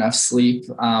 getting enough sleep.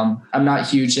 I'm not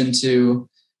huge into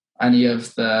any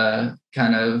of the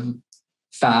kind of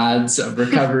fads of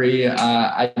recovery.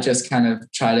 I just kind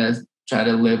of try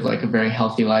to live like a very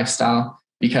healthy lifestyle,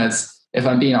 because if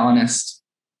I'm being honest,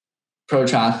 pro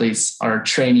triathletes are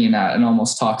training at an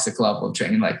almost toxic level of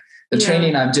training. Like the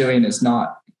training I'm doing is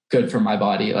not good for my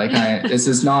body. Like this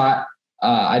is not,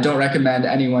 I don't recommend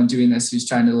anyone doing this who's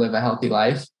trying to live a healthy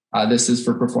life. This is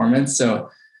for performance. So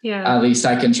at least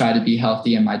I can try to be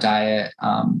healthy in my diet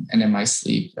and in my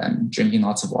sleep and drinking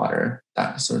lots of water,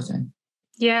 that sort of thing.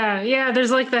 Yeah. Yeah.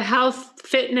 There's like the health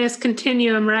fitness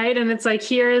continuum, right? And it's like,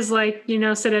 here is like,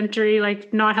 sedentary,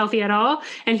 like not healthy at all.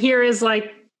 And here is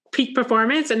like peak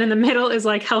performance, and in the middle is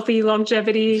like healthy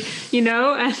longevity, and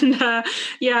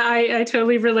I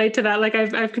totally relate to that. Like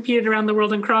I've competed around the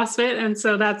world in CrossFit, and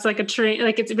so that's like a train,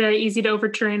 like it's very easy to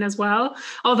overtrain as well.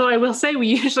 Although I will say we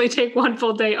usually take one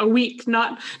full day a week,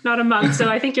 not a month. So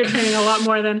I think you're training a lot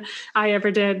more than I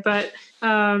ever did, but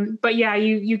yeah,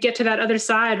 you get to that other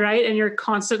side, right? And you're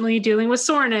constantly dealing with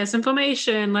soreness,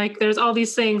 inflammation. Like there's all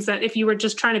these things that if you were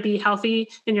just trying to be healthy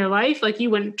in your life, like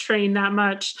you wouldn't train that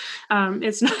much.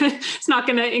 It's not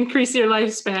going to increase your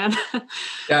lifespan.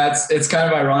 Yeah, it's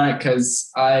kind of ironic because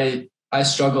I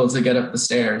struggle to get up the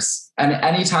stairs, and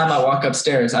anytime I walk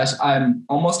upstairs, I'm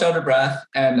almost out of breath,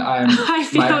 and I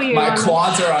feel my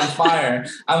quads are on fire.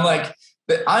 I'm like,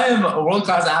 I am a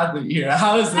world-class athlete here.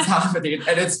 How is this happening?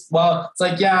 And it's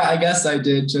like, yeah, I guess I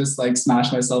did just like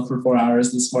smash myself for 4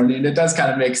 hours this morning. It does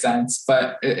kind of make sense,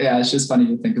 but it's just funny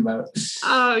to think about.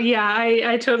 Oh yeah,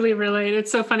 I totally relate. It's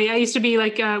so funny. I used to be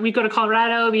like, we'd go to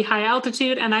Colorado, it'd be high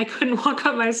altitude, and I couldn't walk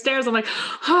up my stairs. I'm like,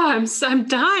 I'm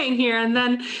dying here. And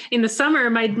then in the summer,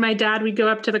 my dad would go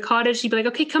up to the cottage. He'd be like,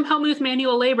 okay, come help me with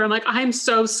manual labor. I'm like, I'm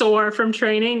so sore from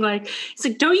training. Like, he's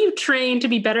like, don't you train to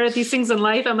be better at these things in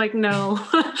life? I'm like, no.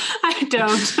 I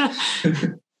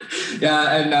don't.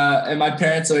 Yeah, and my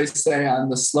parents always say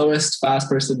I'm the slowest fast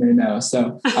person they know.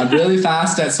 So I'm really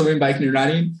fast at swimming, biking, and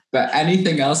running, but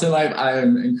anything else in life I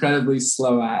am incredibly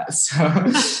slow at.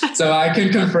 So I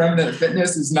can confirm that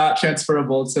fitness is not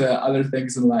transferable to other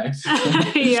things in life.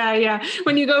 Yeah.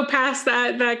 When you go past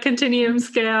that continuum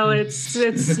scale,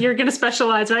 it's you're going to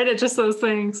specialize, right, at just those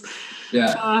things.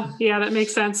 Yeah. That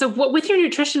makes sense. So with your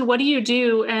nutrition, what do you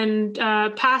do? And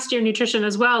past your nutrition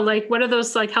as well, like what are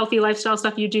those like healthy lifestyle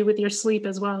stuff you do with your sleep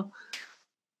as well?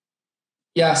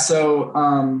 Yeah. So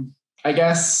I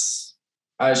guess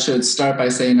I should start by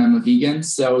saying I'm a vegan.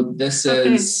 So this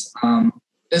is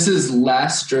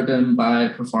less driven by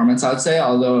performance, I would say,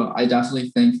 although I definitely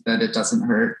think that it doesn't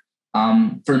hurt.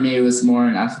 For me, it was more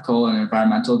an ethical and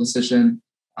environmental decision.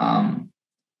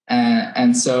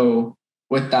 And so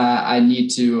with that, I need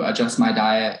to adjust my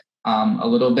diet a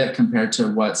little bit compared to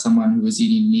what someone who is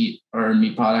eating meat or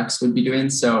meat products would be doing.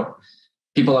 So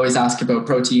people always ask about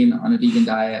protein on a vegan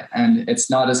diet, and it's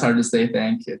not as hard as they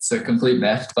think. It's a complete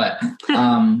myth, but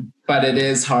it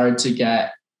is hard to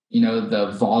get,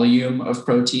 the volume of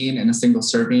protein in a single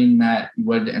serving that you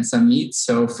would in some meat.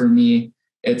 So for me,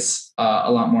 it's a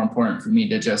lot more important for me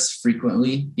to just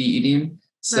frequently be eating.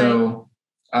 So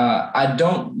I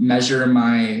don't measure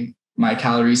my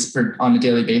calories on a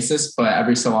daily basis, but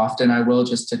every so often I will,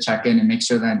 just to check in and make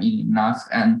sure that I'm eating enough.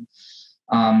 And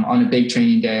on a big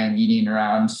training day, I'm eating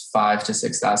around 5,000 to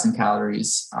 6,000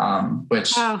 calories,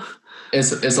 which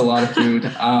is a lot of food.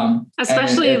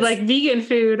 Especially like vegan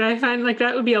food. I find like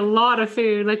that would be a lot of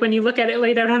food. Like when you look at it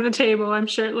laid out on the table, I'm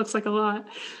sure it looks like a lot.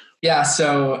 Yeah.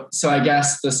 So I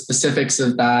guess the specifics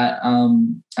of that,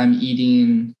 I'm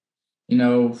eating,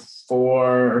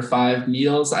 4 or 5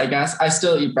 meals, I guess. I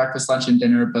still eat breakfast, lunch, and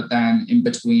dinner, but then in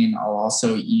between, I'll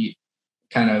also eat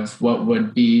kind of what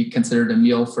would be considered a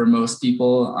meal for most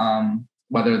people,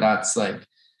 whether that's like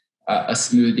a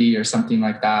smoothie or something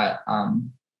like that.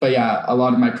 But yeah, a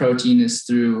lot of my protein is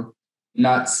through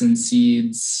nuts and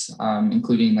seeds,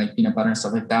 including like peanut butter and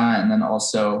stuff like that. And then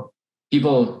also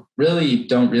people really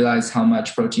don't realize how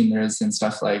much protein there is in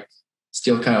stuff like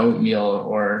steel cut oatmeal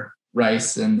or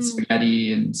rice and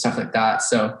spaghetti and stuff like that.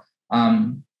 So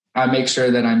I make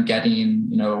sure that I'm getting,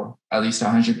 at least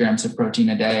 100 grams of protein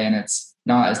a day. And it's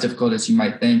not as difficult as you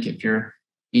might think. If you're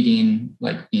eating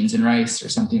like beans and rice or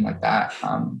something like that,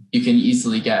 you can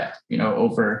easily get,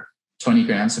 over 20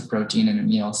 grams of protein in a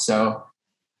meal. So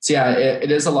yeah, it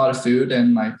is a lot of food,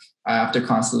 and like I have to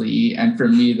constantly eat. And for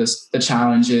me, the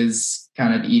challenge is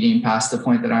kind of eating past the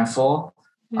point that I'm full.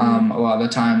 A lot of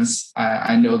the times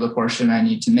I know the portion I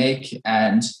need to make,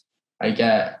 and I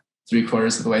get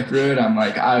 3/4 of the way through it. I'm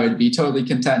like, I would be totally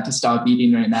content to stop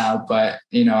eating right now, but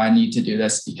I need to do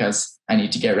this because I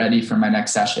need to get ready for my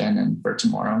next session and for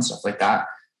tomorrow and stuff like that.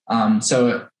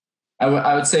 So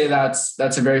I would say that's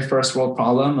a very first world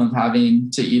problem of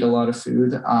having to eat a lot of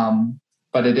food.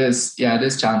 But it is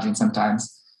challenging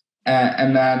sometimes.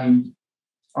 And then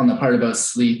on the part about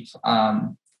sleep,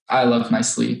 I love my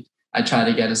sleep. I try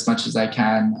to get as much as I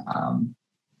can.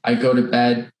 I go to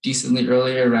bed decently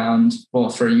early around,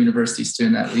 for a university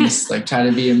student at least, like try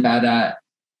to be in bed at,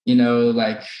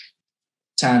 like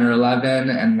 10 or 11,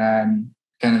 and then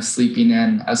kind of sleeping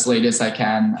in as late as I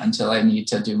can until I need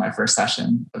to do my first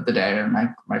session of the day or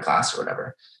my class or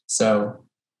whatever. So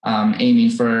aiming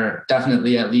for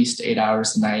definitely at least 8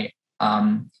 hours a night.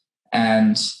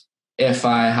 And if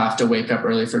I have to wake up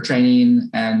early for training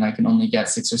and I can only get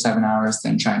 6 or 7 hours,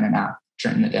 then trying to nap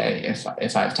during the day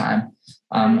if I have time.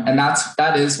 And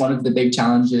that is one of the big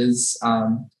challenges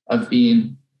of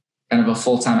being kind of a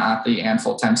full-time athlete and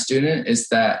full-time student, is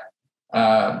that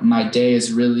my day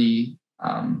is really,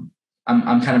 I'm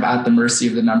kind of at the mercy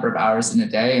of the number of hours in a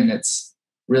day, and it's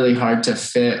really hard to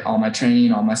fit all my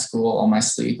training, all my school, all my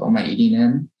sleep, all my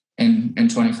eating in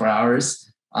 24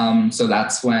 hours. So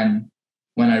that's when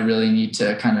I really need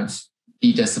to kind of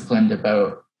be disciplined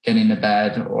about getting to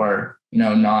bed, or,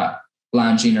 not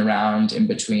lounging around in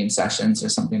between sessions or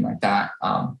something like that.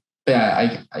 But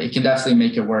yeah, I can definitely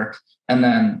make it work. And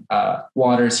then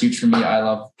water is huge for me. I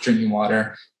love drinking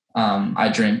water. I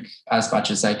drink as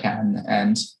much as I can.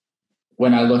 And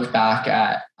when I look back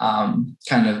at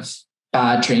kind of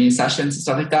bad training sessions and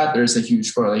stuff like that, there's a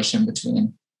huge correlation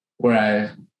between where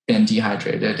I've been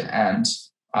dehydrated and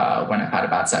when I've had a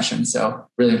bad session. So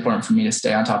really important for me to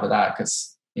stay on top of that,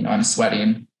 because, I'm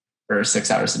sweating for 6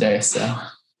 hours a day. So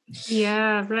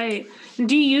yeah, right.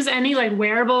 Do you use any like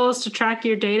wearables to track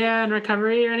your data and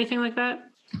recovery or anything like that?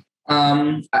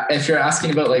 If you're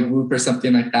asking about like Whoop or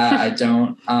something like that, I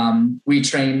don't. We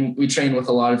train with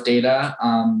a lot of data.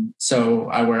 So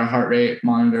I wear a heart rate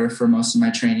monitor for most of my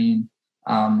training.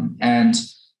 And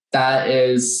that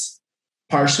is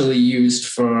partially used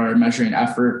for measuring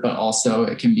effort, but also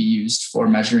it can be used for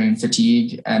measuring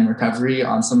fatigue and recovery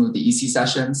on some of the easy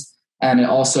sessions. And it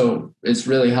also is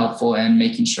really helpful in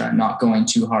making sure I'm not going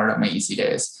too hard on my easy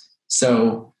days.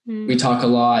 So we talk a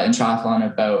lot in triathlon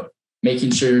about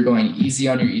making sure you're going easy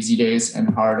on your easy days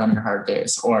and hard on your hard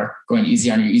days, or going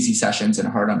easy on your easy sessions and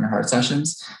hard on your hard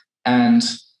sessions. And,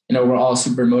 we're all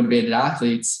super motivated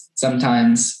athletes.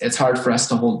 Sometimes it's hard for us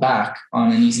to hold back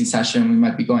on an easy session. We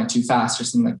might be going too fast or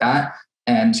something like that.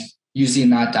 And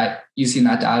using that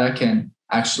data can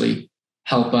actually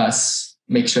help us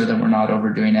make sure that we're not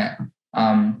overdoing it.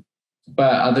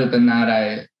 But other than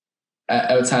that,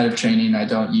 outside of training, I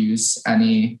don't use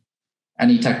any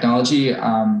technology.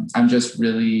 I'm just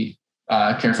really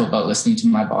careful about listening to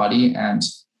my body. And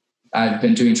I've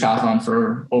been doing triathlon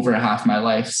for over half my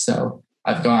life. So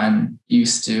I've gotten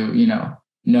used to,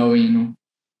 knowing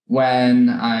when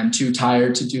I'm too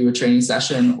tired to do a training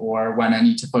session, or when I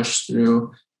need to push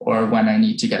through, or when I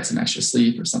need to get some extra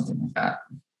sleep or something like that.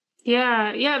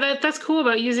 Yeah. That's cool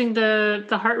about using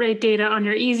the heart rate data on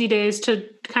your easy days to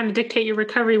kind of dictate your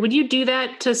recovery. Would you do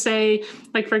that to say,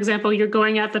 like, for example, you're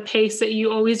going at the pace that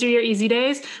you always do your easy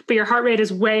days, but your heart rate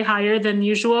is way higher than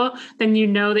usual, then you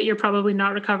know that you're probably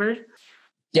not recovered?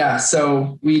 Yeah,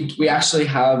 so we actually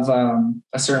have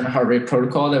a certain heart rate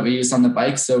protocol that we use on the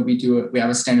bike. So we have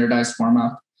a standardized warm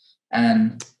up,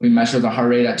 and we measure the heart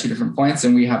rate at 2 different points,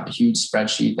 and we have a huge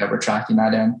spreadsheet that we're tracking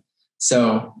that in.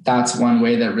 So that's one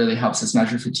way that really helps us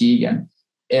measure fatigue. And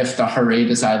if the heart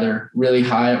rate is either really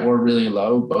high or really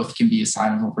low, both can be a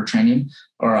sign of overtraining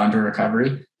or under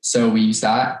recovery. So we use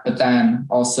that. But then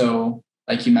also,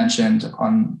 like you mentioned,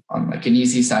 on like an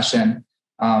easy session,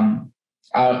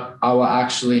 I will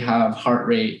actually have heart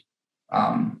rate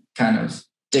kind of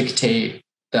dictate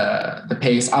the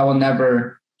pace. I will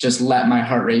never just let my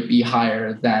heart rate be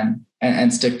higher than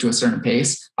and stick to a certain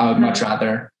pace. I would much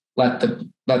rather let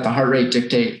the heart rate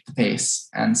dictate the pace.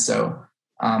 And so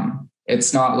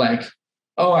it's not like,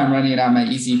 oh, I'm running at my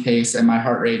easy pace and my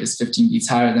heart rate is 15 beats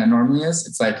higher than it normally is.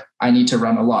 It's like, I need to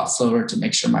run a lot slower to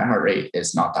make sure my heart rate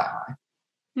is not that high.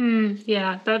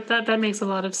 Yeah, that makes a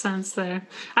lot of sense there.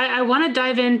 I want to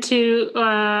dive into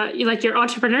like your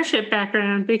entrepreneurship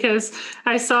background, because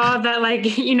I saw that, like,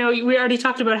 we already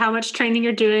talked about how much training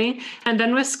you're doing, and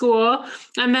then with school,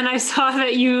 and then I saw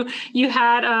that you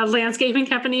had a landscaping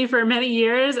company for many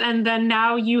years, and then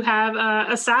now you have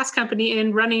a SaaS company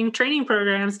in running training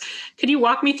programs. Could you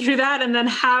walk me through that, and then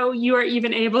how you are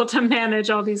even able to manage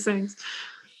all these things?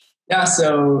 Yeah,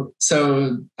 so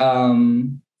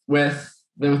with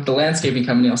the landscaping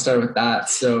company, I'll start with that.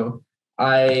 So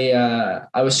I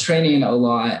was training a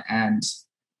lot, and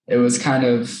it was kind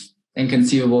of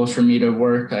inconceivable for me to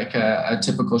work like a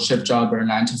typical shift job or a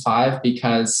 9 to 5,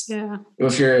 because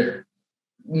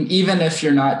even if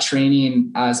you're not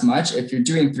training as much, if you're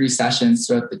doing 3 sessions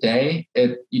throughout the day,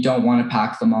 you don't want to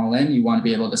pack them all in. You want to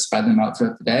be able to spread them out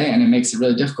throughout the day, and it makes it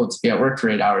really difficult to be at work for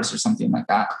 8 hours or something like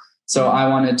that. So I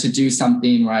wanted to do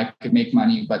something where I could make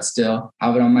money, but still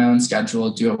have it on my own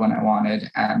schedule, do it when I wanted.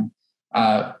 And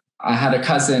I had a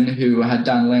cousin who had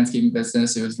done a landscaping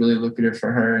business. It was really lucrative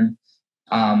for her. And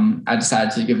I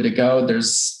decided to give it a go.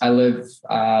 I live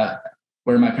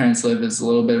where my parents live is a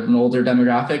little bit of an older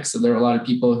demographic. So there were a lot of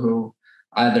people who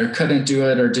either couldn't do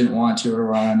it or didn't want to, or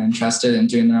were uninterested in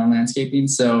doing their own landscaping.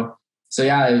 So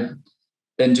yeah, I've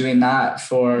been doing that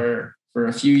for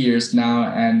a few years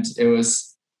now. And it was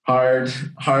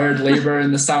hard labor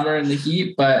in the summer in the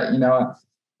heat. But,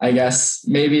 I guess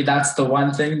maybe that's the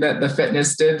one thing that the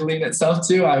fitness did lean itself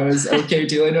to. I was okay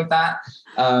dealing with that.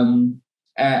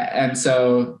 And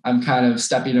so I'm kind of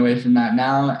stepping away from that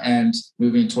now and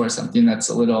moving towards something that's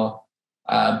a little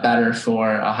better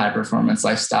for a high performance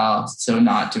lifestyle. So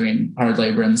not doing hard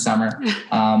labor in the summer,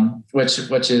 which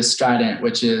is Strident,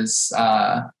 which is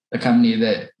the company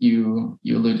that you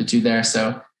alluded to there.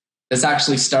 So this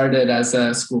actually started as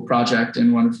a school project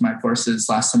in one of my courses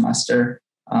last semester,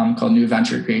 called New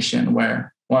Venture Creation,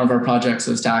 where one of our projects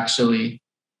was to actually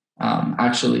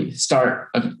start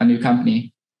a new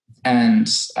company. And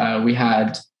we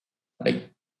had like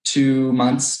 2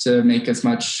 months to make as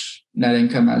much net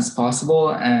income as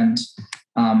possible. And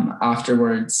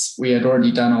afterwards, we had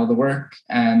already done all the work,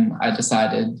 and I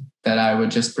decided that I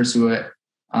would just pursue it.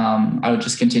 I would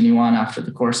just continue on after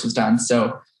the course was done.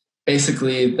 So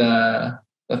basically, the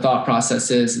thought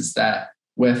process is that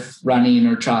with running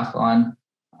or triathlon,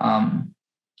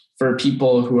 for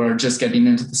people who are just getting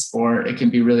into the sport, it can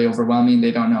be really overwhelming.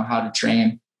 They don't know how to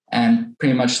train. And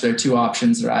pretty much their two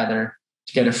options are either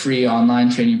to get a free online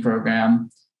training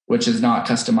program, which is not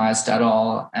customized at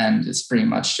all and is pretty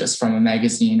much just from a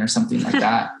magazine or something like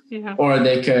that. Yeah. Or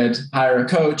they could hire a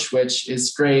coach, which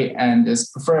is great and is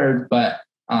preferred, but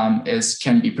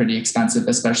can be pretty expensive,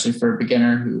 especially for a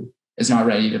beginner who is not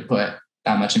ready to put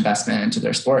that much investment into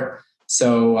their sport.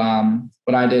 So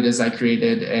what I did is I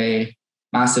created a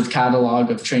massive catalog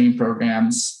of training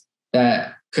programs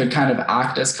that could kind of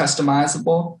act as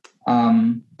customizable,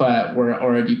 but were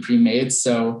already pre-made.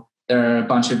 So there are a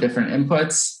bunch of different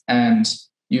inputs, and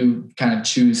you kind of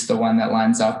choose the one that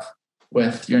lines up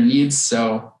with your needs.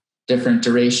 So different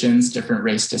durations, different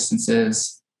race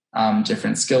distances,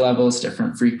 different skill levels,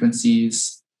 different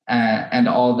frequencies, and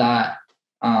all that.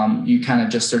 You kind of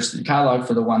just search the catalog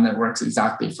for the one that works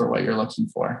exactly for what you're looking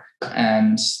for.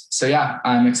 And so, yeah,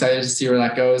 I'm excited to see where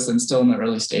that goes. I'm still in the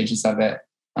early stages of it.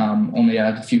 Only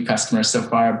have a few customers so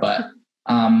far, but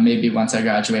maybe once I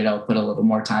graduate, I'll put a little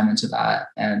more time into that.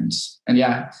 And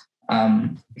yeah,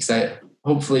 excited,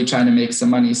 hopefully trying to make some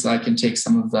money so I can take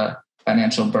some of the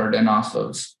financial burden off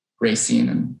of racing,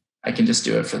 and I can just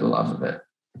do it for the love of it.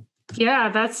 Yeah,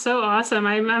 that's so awesome.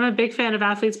 I'm a big fan of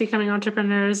athletes becoming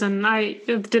entrepreneurs, and I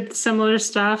did similar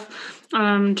stuff,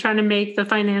 trying to make the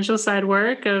financial side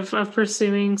work of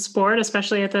pursuing sport,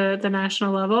 especially at the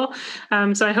national level.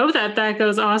 So I hope that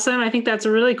goes awesome. I think that's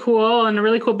really cool and a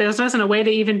really cool business, and a way to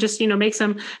even just, make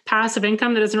some passive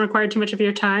income that doesn't require too much of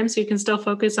your time, so you can still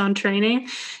focus on training.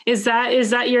 Is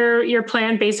that your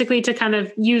plan, basically, to kind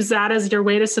of use that as your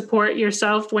way to support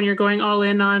yourself when you're going all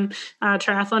in on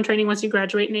triathlon training once you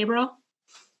graduate in April?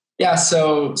 Yeah,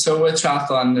 so with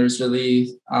triathlon, there's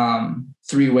really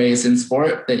 3 ways in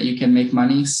sport that you can make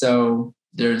money. So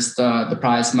there's the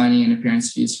prize money and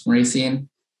appearance fees from racing.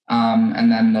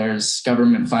 And then there's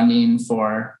government funding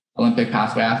for Olympic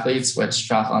pathway athletes, which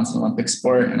triathlon's an Olympic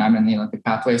sport, and I'm in the Olympic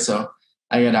pathway. So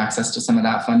I get access to some of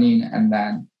that funding. And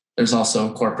then there's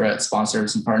also corporate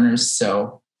sponsors and partners.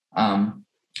 So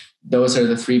those are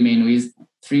the 3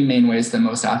 main ways that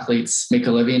most athletes make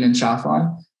a living in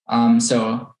triathlon.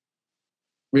 So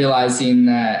realizing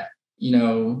that,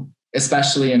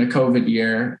 especially in a COVID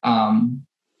year,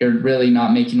 you're really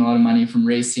not making a lot of money from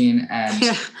racing,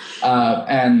 and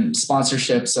and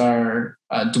sponsorships are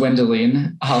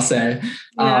dwindling, I'll say.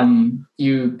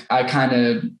 Yeah. I kind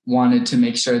of wanted to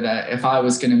make sure that if I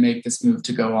was going to make this move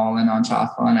to go all in on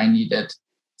triathlon, I needed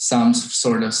some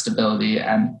sort of stability,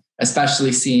 and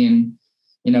especially seeing,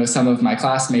 some of my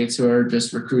classmates who are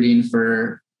just recruiting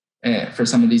for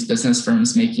some of these business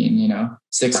firms making,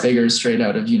 6 figures straight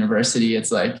out of university.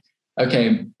 It's like,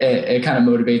 okay, it kind of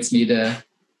motivates me to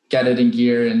get it in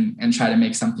gear and try to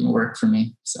make something work for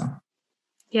me. So.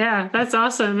 Yeah, that's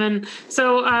awesome. And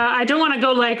so I don't want to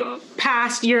go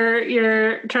past your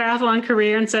triathlon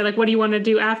career and say what do you want to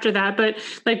do after that? But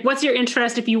what's your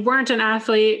interest? If you weren't an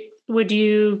athlete, would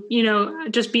you,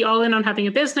 just be all in on having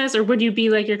a business, or would you be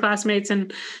like your classmates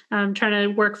and trying to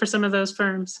work for some of those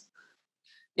firms?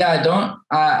 Yeah,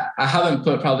 I haven't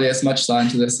put probably as much thought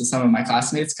into this as some of my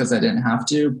classmates because I didn't have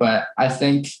to, but I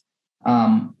think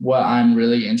what I'm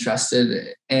really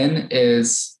interested in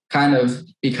is kind of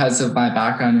because of my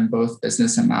background in both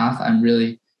business and math, I'm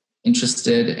really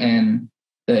interested in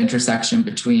the intersection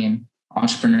between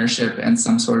entrepreneurship and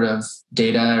some sort of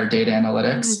data or data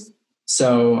analytics. Mm-hmm.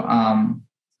 So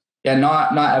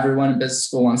not everyone in business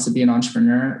school wants to be an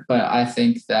entrepreneur, but I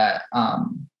think that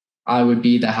I would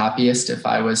be the happiest if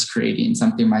I was creating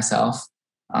something myself.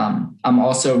 I'm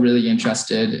also really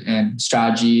interested in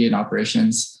strategy and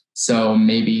operations. So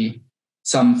maybe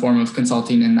some form of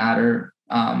consulting in that, or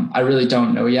I really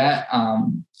don't know yet.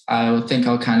 I think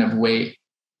I'll kind of wait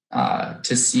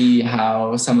to see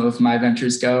how some of my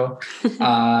ventures go,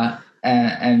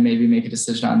 and maybe make a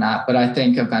decision on that. But I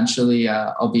think eventually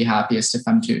I'll be happiest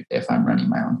if I'm running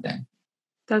my own thing.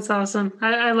 That's awesome.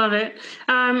 I love it.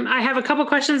 I have a couple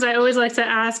questions I always like to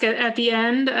ask at the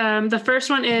end. The first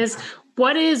one is,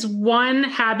 what is one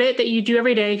habit that you do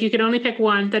every day, if you could only pick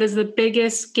one, that is the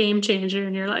biggest game changer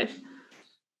in your life?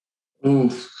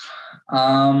 Oof.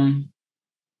 I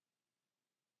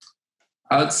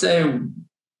would say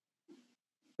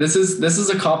this is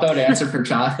a cop-out answer for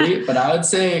triathlete, but I would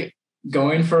say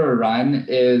going for a run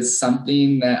is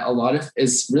something that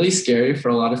is really scary for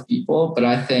a lot of people, but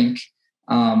I think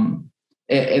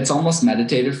it's almost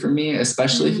meditative for me,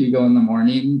 especially if you go in the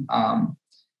morning.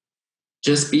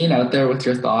 Just being out there with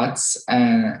your thoughts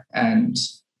and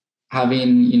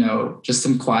having, just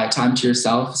some quiet time to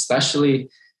yourself, especially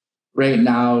right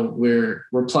now we're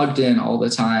plugged in all the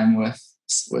time with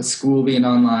school being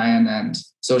online and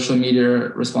social media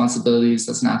responsibilities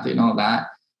as an athlete and all that.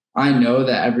 I know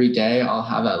that every day I'll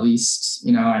have at least,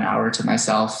 an hour to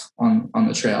myself on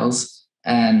the trails.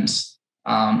 And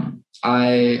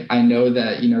I know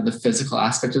that, the physical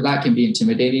aspect of that can be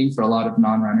intimidating for a lot of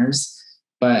non-runners,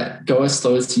 but go as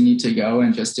slow as you need to go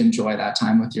and just enjoy that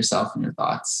time with yourself and your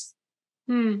thoughts.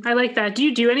 I like that. Do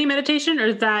you do any meditation,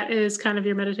 or that is kind of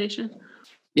your meditation?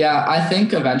 Yeah, I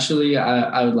think eventually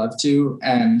I would love to,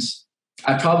 and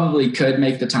I probably could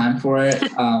make the time for it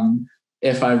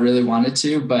if I really wanted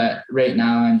to. But right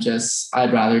now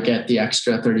I'd rather get the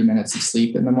extra 30 minutes of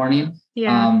sleep in the morning.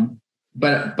 Yeah.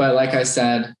 But like I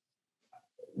said,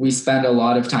 we spend a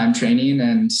lot of time training,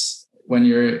 and when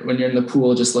you're in the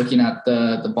pool, just looking at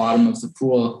the bottom of the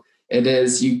pool, it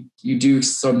is, you do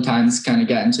sometimes kind of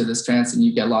get into this trance and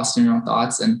you get lost in your own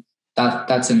thoughts. And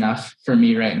that's enough for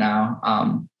me right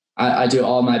now. I do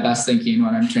all my best thinking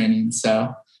when I'm training.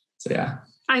 So yeah.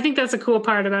 I think that's a cool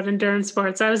part about endurance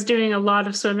sports. I was doing a lot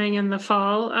of swimming in the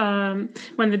fall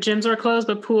when the gyms were closed,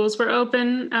 but pools were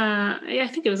open. I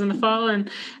think it was in the fall.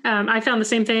 And I found the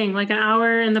same thing, like an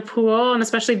hour in the pool. And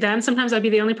especially then, sometimes I'd be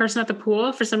the only person at the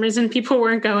pool. For some reason, people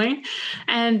weren't going.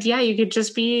 And yeah, you could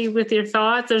just be with your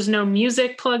thoughts. There's no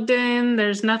music plugged in.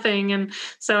 There's nothing. And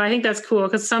so I think that's cool,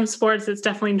 because some sports, it's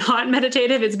definitely not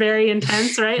meditative. It's very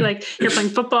intense, right? Like you're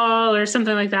playing football or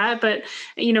something like that. But,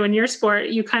 in your sport,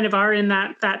 you kind of are in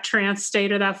that trance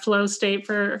state or that flow state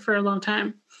for a long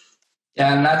time.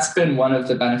 Yeah. And that's been one of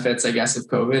the benefits, I guess, of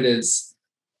COVID is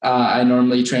I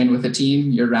normally train with a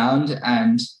team year round,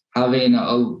 and having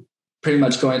pretty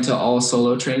much going to all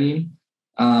solo training.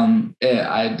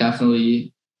 I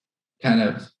definitely kind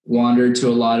of wandered to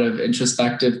a lot of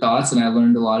introspective thoughts, and I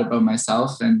learned a lot about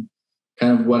myself and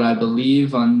kind of what I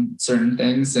believe on certain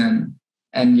things. And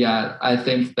yeah, I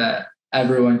think that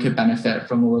everyone could benefit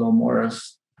from a little more of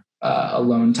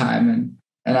alone time.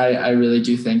 And I really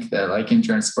do think that like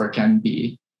endurance sport can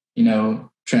be,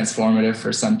 transformative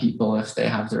for some people if they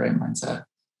have the right mindset.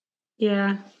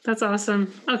 Yeah, that's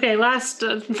awesome. Okay. Last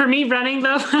for me, running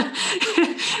though,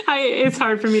 it's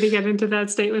hard for me to get into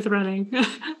that state with running.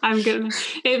 I'm good.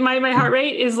 My heart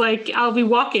rate is like, I'll be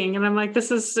walking and I'm like,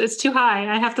 it's too high.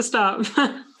 I have to stop.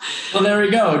 Well, there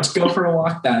we go. Go for a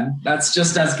walk then. That's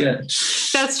just as good.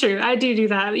 That's true. I do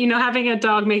that. Having a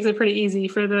dog makes it pretty easy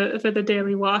for the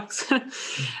daily walks. All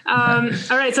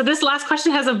right. So this last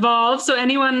question has evolved. So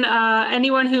anyone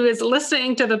who is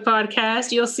listening to the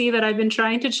podcast, you'll see that I've been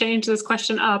trying to change this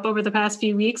question up over the past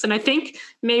few weeks. And I think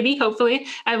hopefully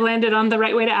I've landed on the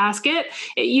right way to ask it.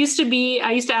 I used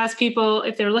to ask people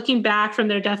if they're looking back from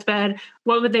their deathbed,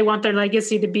 what would they want their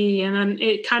legacy to be? And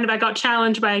then I got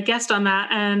challenged by a guest on that.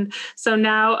 And so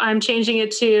now I'm changing it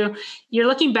to, you're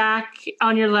looking back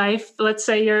on your life. Let's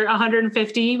say you're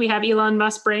 150. We have Elon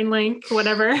Musk brain link,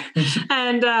 whatever.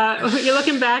 And you're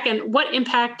looking back, and what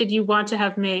impact did you want to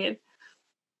have made?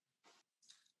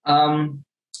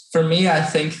 For me, I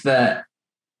think that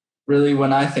really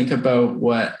when I think about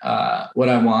what I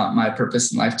want my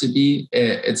purpose in life to be,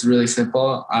 it's really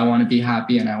simple. I want to be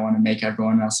happy, and I want to make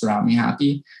everyone else around me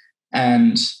happy.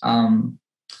 And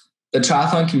the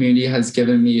triathlon community has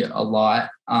given me a lot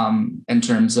in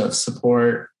terms of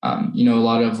support. A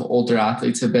lot of older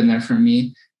athletes have been there for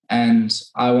me, and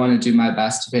I want to do my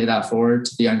best to pay that forward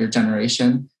to the younger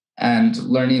generation, and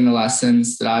learning the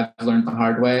lessons that I've learned the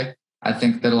hard way. I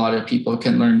think that a lot of people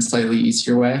can learn slightly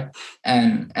easier way,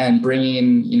 and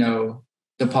bringing,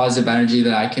 the positive energy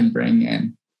that I can bring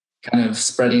and kind of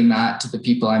spreading that to the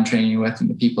people I'm training with and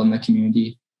the people in the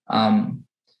community.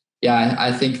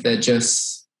 I think that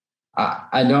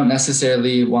I don't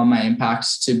necessarily want my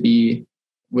impact to be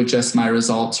with just my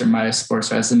results or my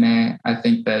sports resume. I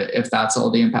think that if that's all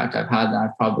the impact I've had, then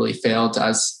I've probably failed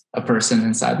as a person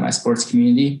inside my sports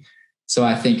community. So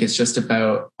I think it's just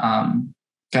about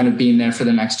kind of being there for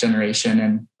the next generation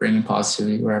and bringing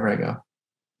positivity wherever I go.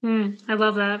 I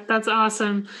love that. That's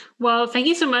awesome. Well, thank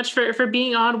you so much for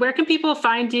being on. Where can people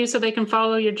find you so they can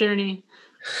follow your journey?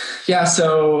 Yeah,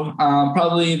 so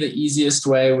probably the easiest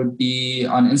way would be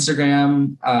on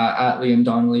Instagram at Liam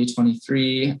Donnelly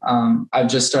 23. I've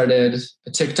just started a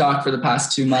TikTok for the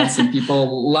past 2 months, and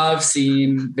people love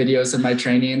seeing videos of my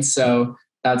training. So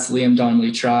that's Liam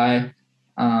Donnelly Try.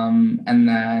 And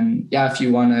then, yeah, if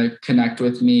you want to connect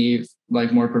with me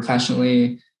like more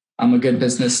professionally, I'm a good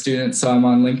business student, so I'm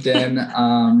on LinkedIn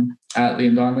at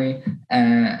Liam Donnelly,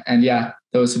 and yeah,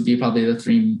 those would be probably the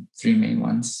three main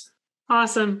ones.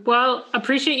 Awesome. Well,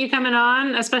 appreciate you coming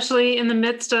on, especially in the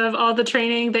midst of all the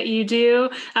training that you do,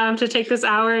 to take this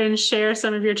hour and share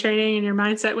some of your training and your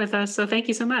mindset with us. So thank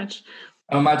you so much.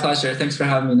 Oh, my pleasure. Thanks for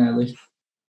having me, Natalie.